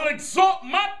 I will exalt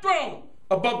my throne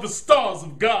above the stars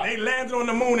of God. They landed on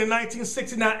the moon in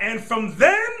 1969, and from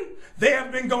then, they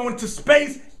have been going to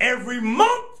space every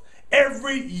month,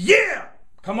 every year.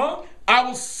 Come on. I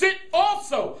will sit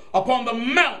also upon the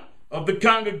mount of the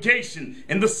congregation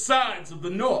in the sides of the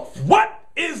north. What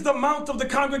is the mount of the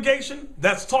congregation?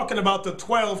 That's talking about the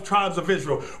 12 tribes of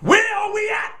Israel. Where are we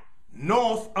at?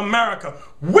 North America.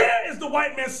 Where is the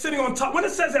white man sitting on top? When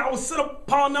it says that I will sit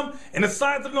upon them in the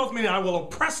sides of the north, meaning I will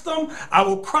oppress them, I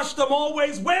will crush them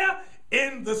always. Where?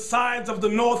 In the sides of the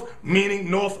north,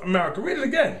 meaning North America. Read it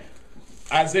again.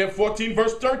 Isaiah 14,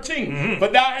 verse 13.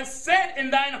 But thou hast said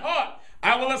in thine heart,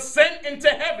 I will ascend into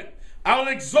heaven. I will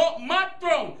exalt my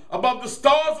throne above the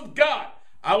stars of God.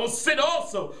 I will sit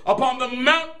also upon the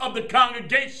mount of the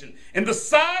congregation in the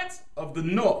sides of the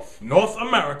north. North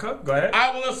America. Go ahead.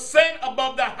 I will ascend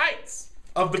above the heights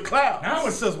of the clouds. Now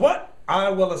it says what? I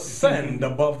will ascend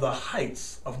above the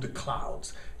heights of the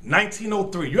clouds.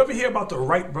 1903. You ever hear about the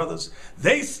Wright brothers?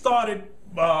 They started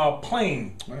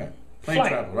plane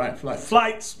travel, right?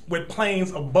 Flights with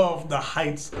planes above the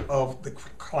heights of the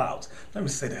clouds. Let me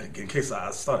say that again in case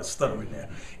I started stuttering there.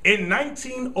 In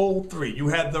 1903, you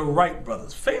had the Wright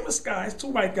brothers, famous guys, two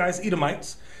white guys,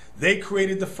 Edomites. They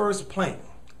created the first plane,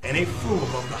 and they flew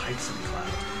above the heights of the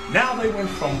clouds. Now they went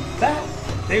from that,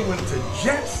 they went to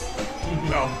jets,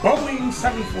 Boeing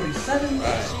 747.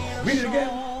 Right. Read it again.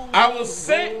 I will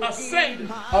ascend above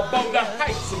the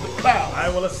heights of the clouds. I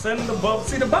will ascend above.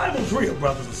 See, the Bible's real,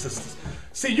 brothers and sisters.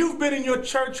 See, you've been in your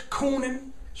church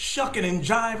cooning, shucking and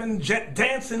jiving,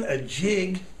 dancing a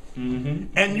jig,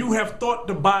 and you have thought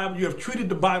the Bible, you have treated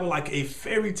the Bible like a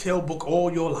fairy tale book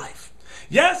all your life.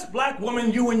 Yes, black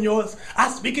woman, you and yours, I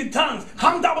speak in tongues.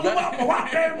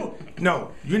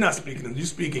 No, you're not speaking them. You're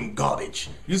speaking garbage.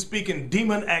 You're speaking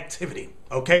demon activity,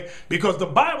 okay? Because the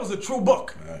Bible's a true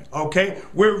book, okay?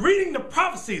 We're reading the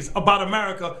prophecies about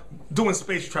America doing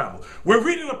space travel. We're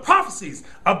reading the prophecies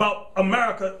about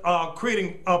America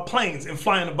creating planes and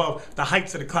flying above the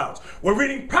heights of the clouds. We're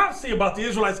reading prophecy about the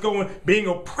Israelites being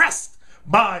oppressed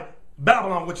by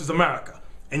Babylon, which is America.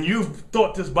 And you've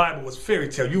thought this Bible was fairy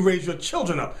tale. You raise your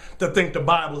children up to think the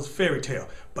Bible is fairy tale.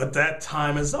 But that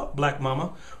time is up, black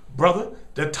mama. Brother,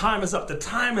 the time is up. The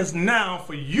time is now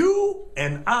for you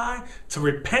and I to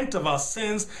repent of our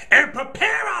sins and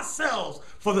prepare ourselves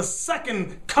for the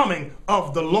second coming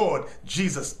of the Lord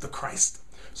Jesus the Christ.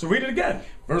 So read it again.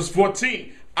 Verse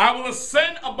 14. I will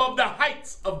ascend above the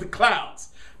heights of the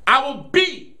clouds. I will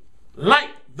be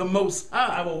like the Most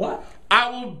High. I will what? I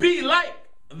will be like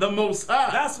the Most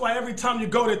High. That's why every time you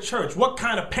go to church, what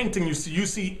kind of painting you see? You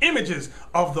see images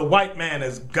of the white man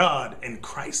as God and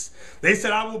Christ. They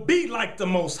said, I will be like the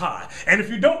Most High. And if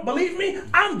you don't believe me,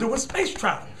 I'm doing space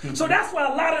travel. So that's why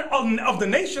a lot of the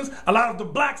nations, a lot of the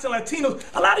blacks and Latinos,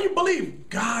 a lot of you believe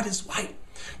God is white.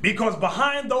 Because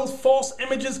behind those false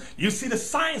images, you see the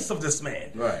science of this man.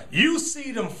 Right. You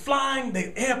see them flying,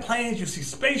 the airplanes, you see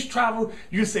space travel.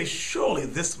 You say, surely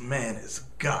this man is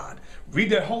God. Read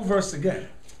that whole verse again.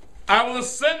 I will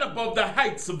ascend above the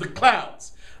heights of the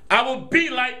clouds. I will be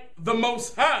like the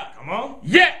Most High. Come on.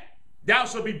 Yet thou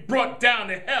shalt be brought down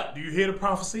to hell. Do you hear the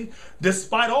prophecy?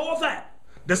 Despite all of that,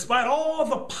 Despite all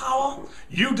the power,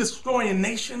 you destroying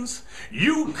nations,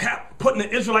 you putting the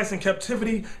Israelites in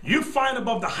captivity, you flying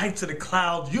above the heights of the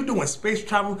clouds, you doing space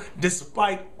travel.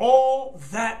 Despite all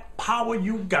that power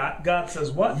you got, God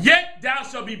says what? Yet thou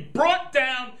shalt be brought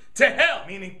down to hell.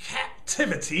 Meaning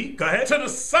captivity. Go ahead. To the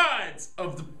sides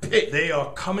of the pit. They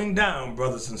are coming down,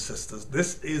 brothers and sisters.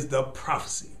 This is the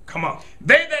prophecy. Come on.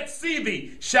 They that see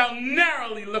thee shall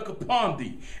narrowly look upon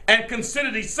thee and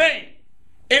consider thee, saying,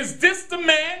 is this the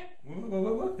man?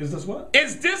 What? Is this what?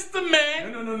 Is this the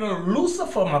man? No.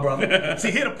 Lucifer, my brother.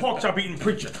 See, here the pork chop eating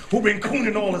preacher who been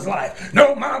cooning all his life.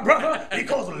 No, my brother,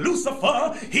 because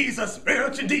Lucifer, he's a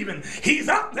spiritual demon. He's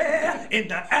up there in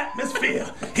the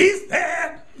atmosphere. He's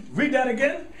there. Read that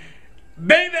again.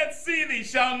 They that see thee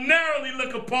shall narrowly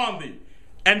look upon thee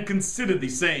and consider thee,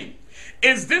 saying,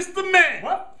 is this the man?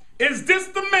 What? Is this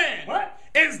the man? What?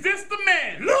 Is this the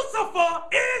man? Lucifer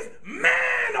is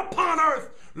man upon earth.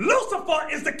 Lucifer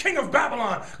is the king of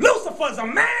Babylon. Lucifer is a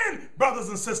man, brothers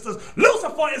and sisters.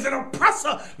 Lucifer is an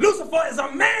oppressor. Lucifer is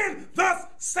a man, thus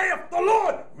saith the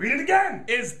Lord. Read it again.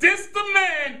 Is this the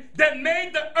man that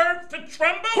made the earth to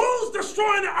tremble? Who's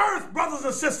destroying the earth, brothers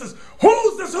and sisters?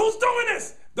 Who's doing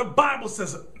this? The Bible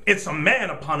says it's a man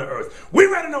upon the earth. We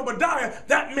read in Obadiah,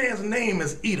 that man's name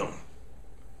is Edom.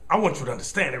 I want you to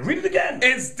understand it. Read it again.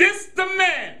 Is this the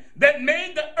man that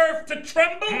made the earth to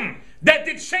tremble? That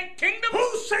did shake kingdoms?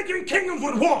 Who's shaking kingdoms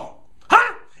with war?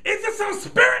 Huh? Is it some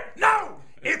spirit? No.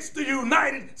 It's the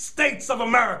United States of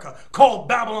America, called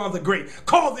Babylon the Great,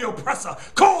 called the oppressor,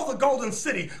 called the Golden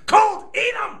City, called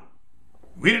Edom.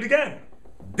 Read it again.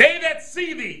 They that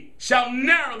see thee shall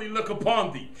narrowly look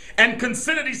upon thee and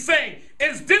consider thee, saying,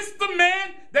 is this the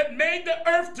man that made the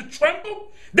earth to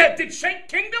tremble? That did shake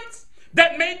kingdoms?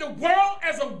 That made the world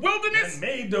as a wilderness? And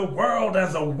made the world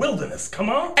as a wilderness. Come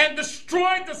on. And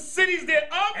destroyed the cities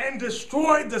thereof? And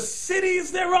destroyed the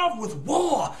cities thereof with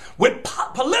war, with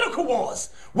political wars,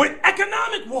 with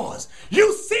economic wars.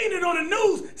 You seen it on the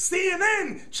news,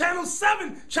 CNN, Channel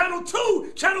 7, Channel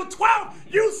 2, Channel 12.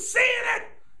 You seen it.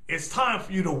 It's time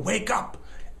for you to wake up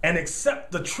and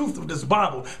accept the truth of this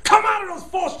Bible. Come out of those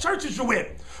false churches you're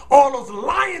in. All those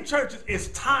lying churches. It's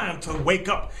time to wake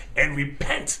up and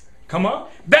repent. Come on.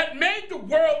 That made the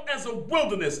world as a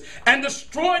wilderness and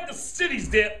destroyed the cities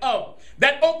thereof.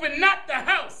 That opened not the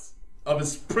house of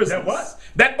his prisoners. That what?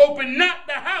 That opened not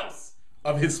the house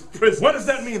of his prisoners. What does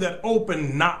that mean, that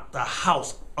opened not the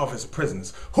house of his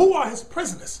prisoners? Who are his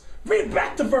prisoners? Read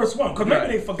back to verse 1, because maybe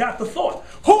they forgot the thought.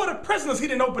 Who are the prisoners he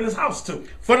didn't open his house to?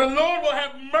 For the Lord will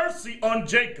have mercy on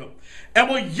Jacob and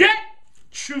will yet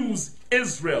choose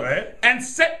Israel, right, and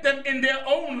set them in their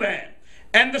own land.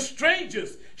 And the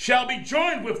strangers shall be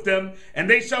joined with them, and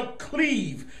they shall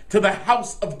cleave to the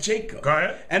house of Jacob. Go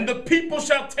ahead. And the people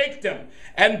shall take them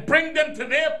and bring them to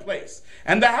their place.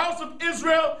 And the house of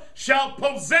Israel shall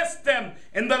possess them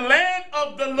in the land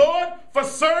of the Lord for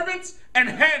servants and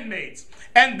handmaids.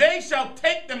 And they shall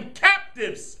take them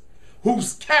captives,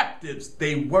 whose captives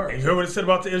they were. And you heard what it said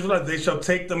about the Israelites? They shall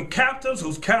take them captives,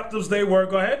 whose captives they were.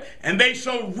 Go ahead. And they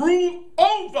shall rule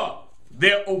over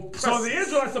their oppressors. So the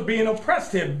Israelites are being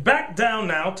oppressed here. Back down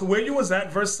now to where you was at,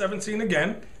 verse 17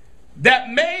 again. That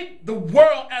made the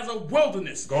world as a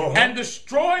wilderness. Go ahead. And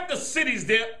destroyed the cities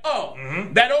thereof.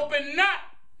 That opened not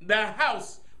the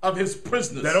house of his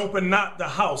prisoners. That opened not the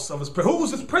house of his prisoners.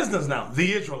 Who's his prisoners now?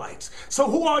 The Israelites. So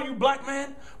who are you, black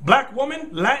man, black woman,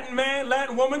 Latin man,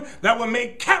 Latin woman, that were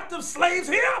made captive slaves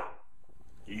here?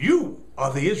 You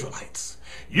are the Israelites.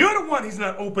 You're the one he's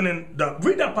not opening the...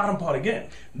 Read that bottom part again.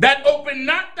 That opened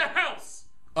not the house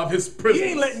of his prisoners.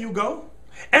 He ain't letting you go.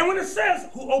 And when it says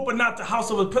who opened not the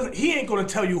house of his prison, he ain't going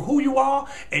to tell you who you are,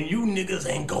 and you niggas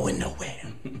ain't going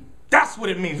nowhere. That's what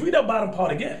it means. Read that bottom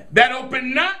part again. That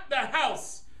opened not the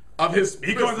house of his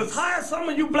prisoners. Because as high as some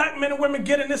of you black men and women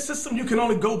get in this system, you can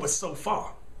only go but so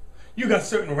far. You got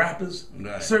certain rappers,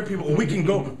 certain people, we can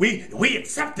go, we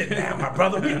accept it now, my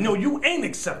brother. No, you ain't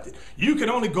accepted. You can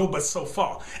only go but so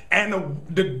far. And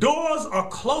the doors are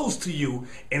closed to you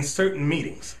in certain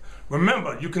meetings.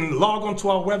 Remember, you can log on to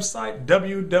our website,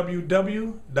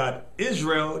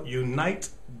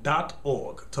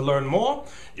 www.israelunite.org, to learn more.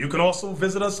 You can also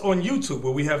visit us on YouTube,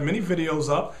 where we have many videos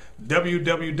up,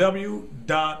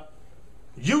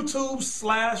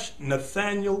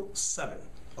 www.youtube.com/Nathaniel7,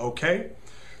 okay?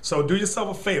 So do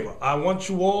yourself a favor. I want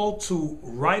you all to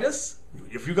write us.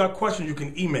 If you got questions, you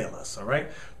can email us, all right?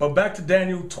 But back to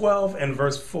Daniel 12 and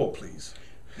verse 4, please.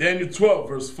 Daniel 12,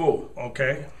 verse 4.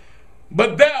 Okay.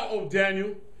 But thou, O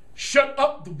Daniel, shut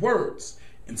up the words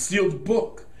and seal the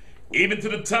book, even to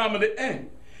the time of the end.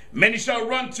 Many shall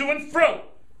run to and fro,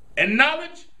 and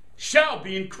knowledge shall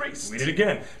be increased. Read it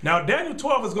again. Now, Daniel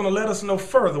 12 is going to let us know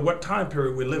further what time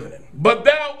period we're living in. But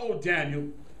thou, O Daniel,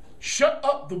 shut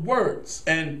up the words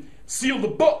and seal the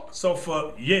book. So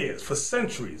for years, for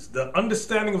centuries, the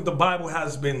understanding of the Bible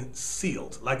has been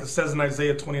sealed, like it says in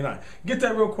Isaiah 29. Get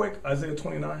that real quick, Isaiah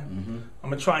 29. I'm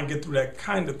going to try and get through that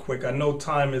kind of quick. I know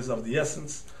time is of the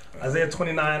essence. Isaiah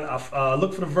 29,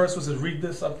 look for the verse which says, read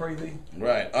this, I pray thee.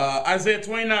 Right. Isaiah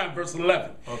 29, verse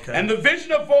 11. Okay. And the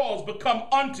vision of walls become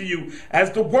unto you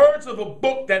as the words of a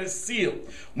book that is sealed,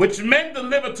 which men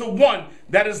deliver to one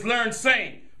that is learned,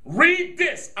 saying, read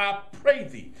this, I pray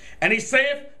thee. And he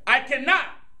saith, I cannot,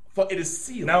 for it is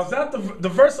sealed. Now, is that the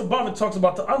verse above it talks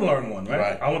about the unlearned one, right?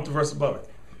 Right. I want the verse above it.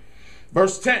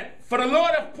 Verse 10. For the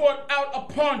Lord hath poured out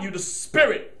upon you the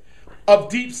spirit of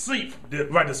deep sleep.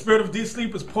 The spirit of deep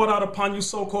sleep is poured out upon you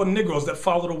so-called Negroes that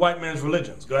follow the white man's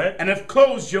religions. Go ahead. And have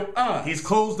closed your eyes. He's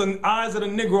closed the eyes of the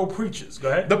Negro preachers. Go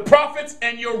ahead. The prophets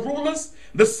and your rulers,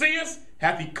 the seers,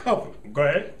 hath he covered. Go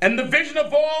ahead. And the vision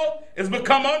of all is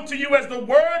become unto you as the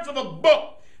words of a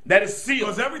book that is sealed.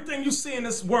 Because everything you see in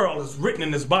this world is written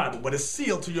in this Bible, but it's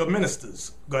sealed to your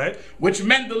ministers. Go ahead. Which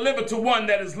men deliver to one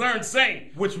that is learned, saying.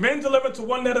 Which men deliver to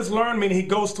one that is learned, meaning he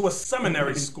goes to a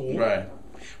seminary school. Right.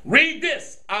 Read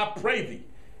this, I pray thee.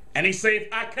 And he saith,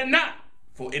 I cannot,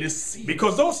 for it is sealed.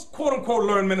 Because those quote-unquote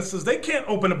learned ministers, they can't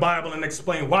open the Bible and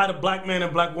explain why the black man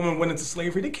and black woman went into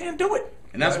slavery. They can't do it.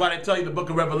 And that's why they tell you the book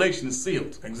of Revelation is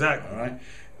sealed. Exactly. All right.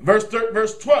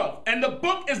 Verse 12. And the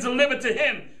book is delivered to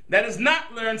him that is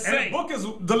not learned, saying. And the book is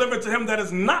delivered to him that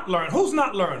is not learned. Who's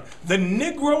not learned? The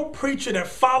Negro preacher that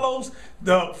follows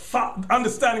the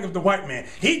understanding of the white man.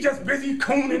 He just busy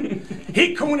cooning.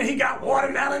 He got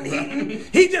watermelon eating.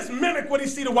 He just mimic what he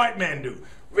see the white man do.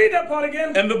 Read that part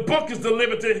again. And the book is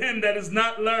delivered to him that is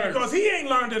not learned. Because he ain't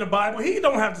learned in the Bible. He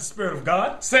don't have the Spirit of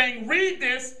God. Saying, read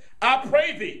this, I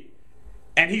pray thee.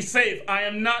 And he saith, I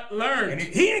am not learned. And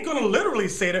he ain't going to literally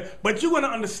say that, but you're going to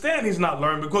understand he's not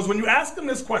learned, because when you ask him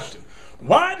this question,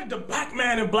 why did the black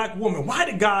man and black woman, why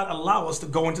did God allow us to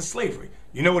go into slavery?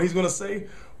 You know what he's going to say?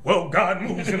 Well, God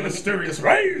moves in mysterious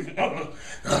ways.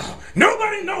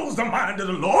 Nobody knows the mind of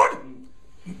the Lord.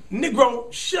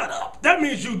 Negro, shut up. That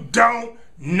means you don't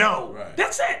know. Right.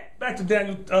 That's it. Back to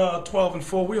Daniel 12 and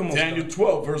 4. We almost Daniel done.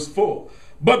 12, verse 4.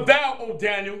 But thou, O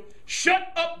Daniel,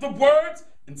 shut up the words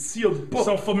and seal the book.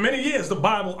 So for many years, the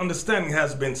Bible understanding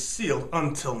has been sealed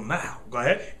until now. Go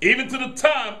ahead. Even to the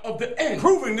time of the end.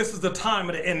 Proving this is the time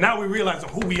of the end. Now we realize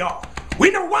who we are.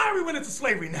 We know why we went into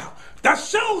slavery now. That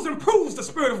shows and proves the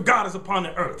Spirit of God is upon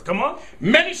the earth. Come on.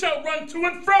 Many shall run to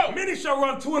and fro. Many shall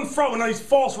run to and fro in these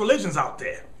false religions out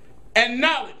there. And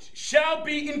knowledge shall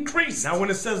be increased. Now when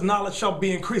it says knowledge shall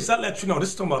be increased, that lets you know this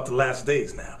is talking about the last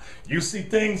days now. You see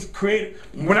things created.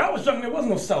 When I was young, there was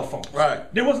no cell phones.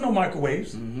 Right. There was no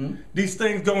microwaves. These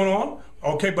things going on.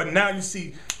 Okay, but now you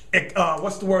see,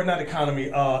 what's the word in that economy?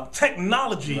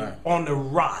 Technology on the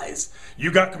rise.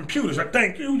 You got computers.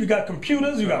 Thank you. You got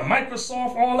computers. You got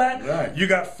Microsoft, all that. Right. You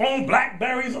got phone,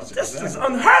 Blackberries. This is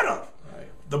unheard of.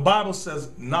 The Bible says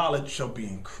knowledge shall be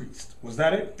increased. Was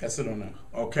that it? That's it on that.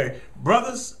 Okay.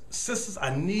 Brothers, sisters,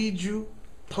 I need you,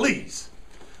 please.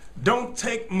 Don't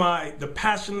take the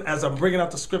passion as I'm bringing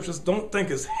out the scriptures. Don't think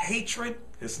it's hatred.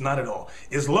 It's not at all.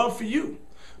 It's love for you.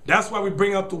 That's why we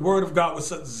bring up the word of God with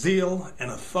such zeal and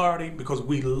authority, because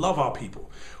we love our people.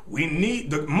 We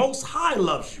need, the Most High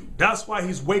loves you. That's why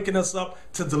he's waking us up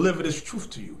to deliver this truth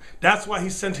to you. That's why he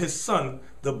sent his son,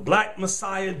 the black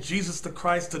Messiah, Jesus the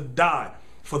Christ, to die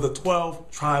for the 12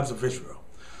 tribes of Israel.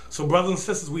 So brothers and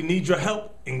sisters, we need your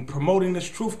help in promoting this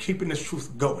truth, keeping this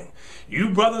truth going. You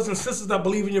brothers and sisters that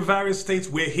believe in your various states,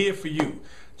 we're here for you.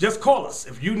 Just call us.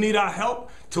 If you need our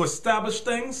help to establish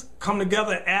things, come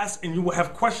together and ask, and you will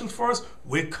have questions for us,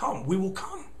 we will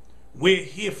come. We're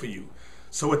here for you.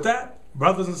 So with that,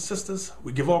 brothers and sisters,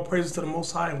 we give all praises to the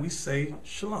Most High and we say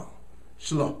shalom.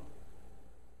 Shalom.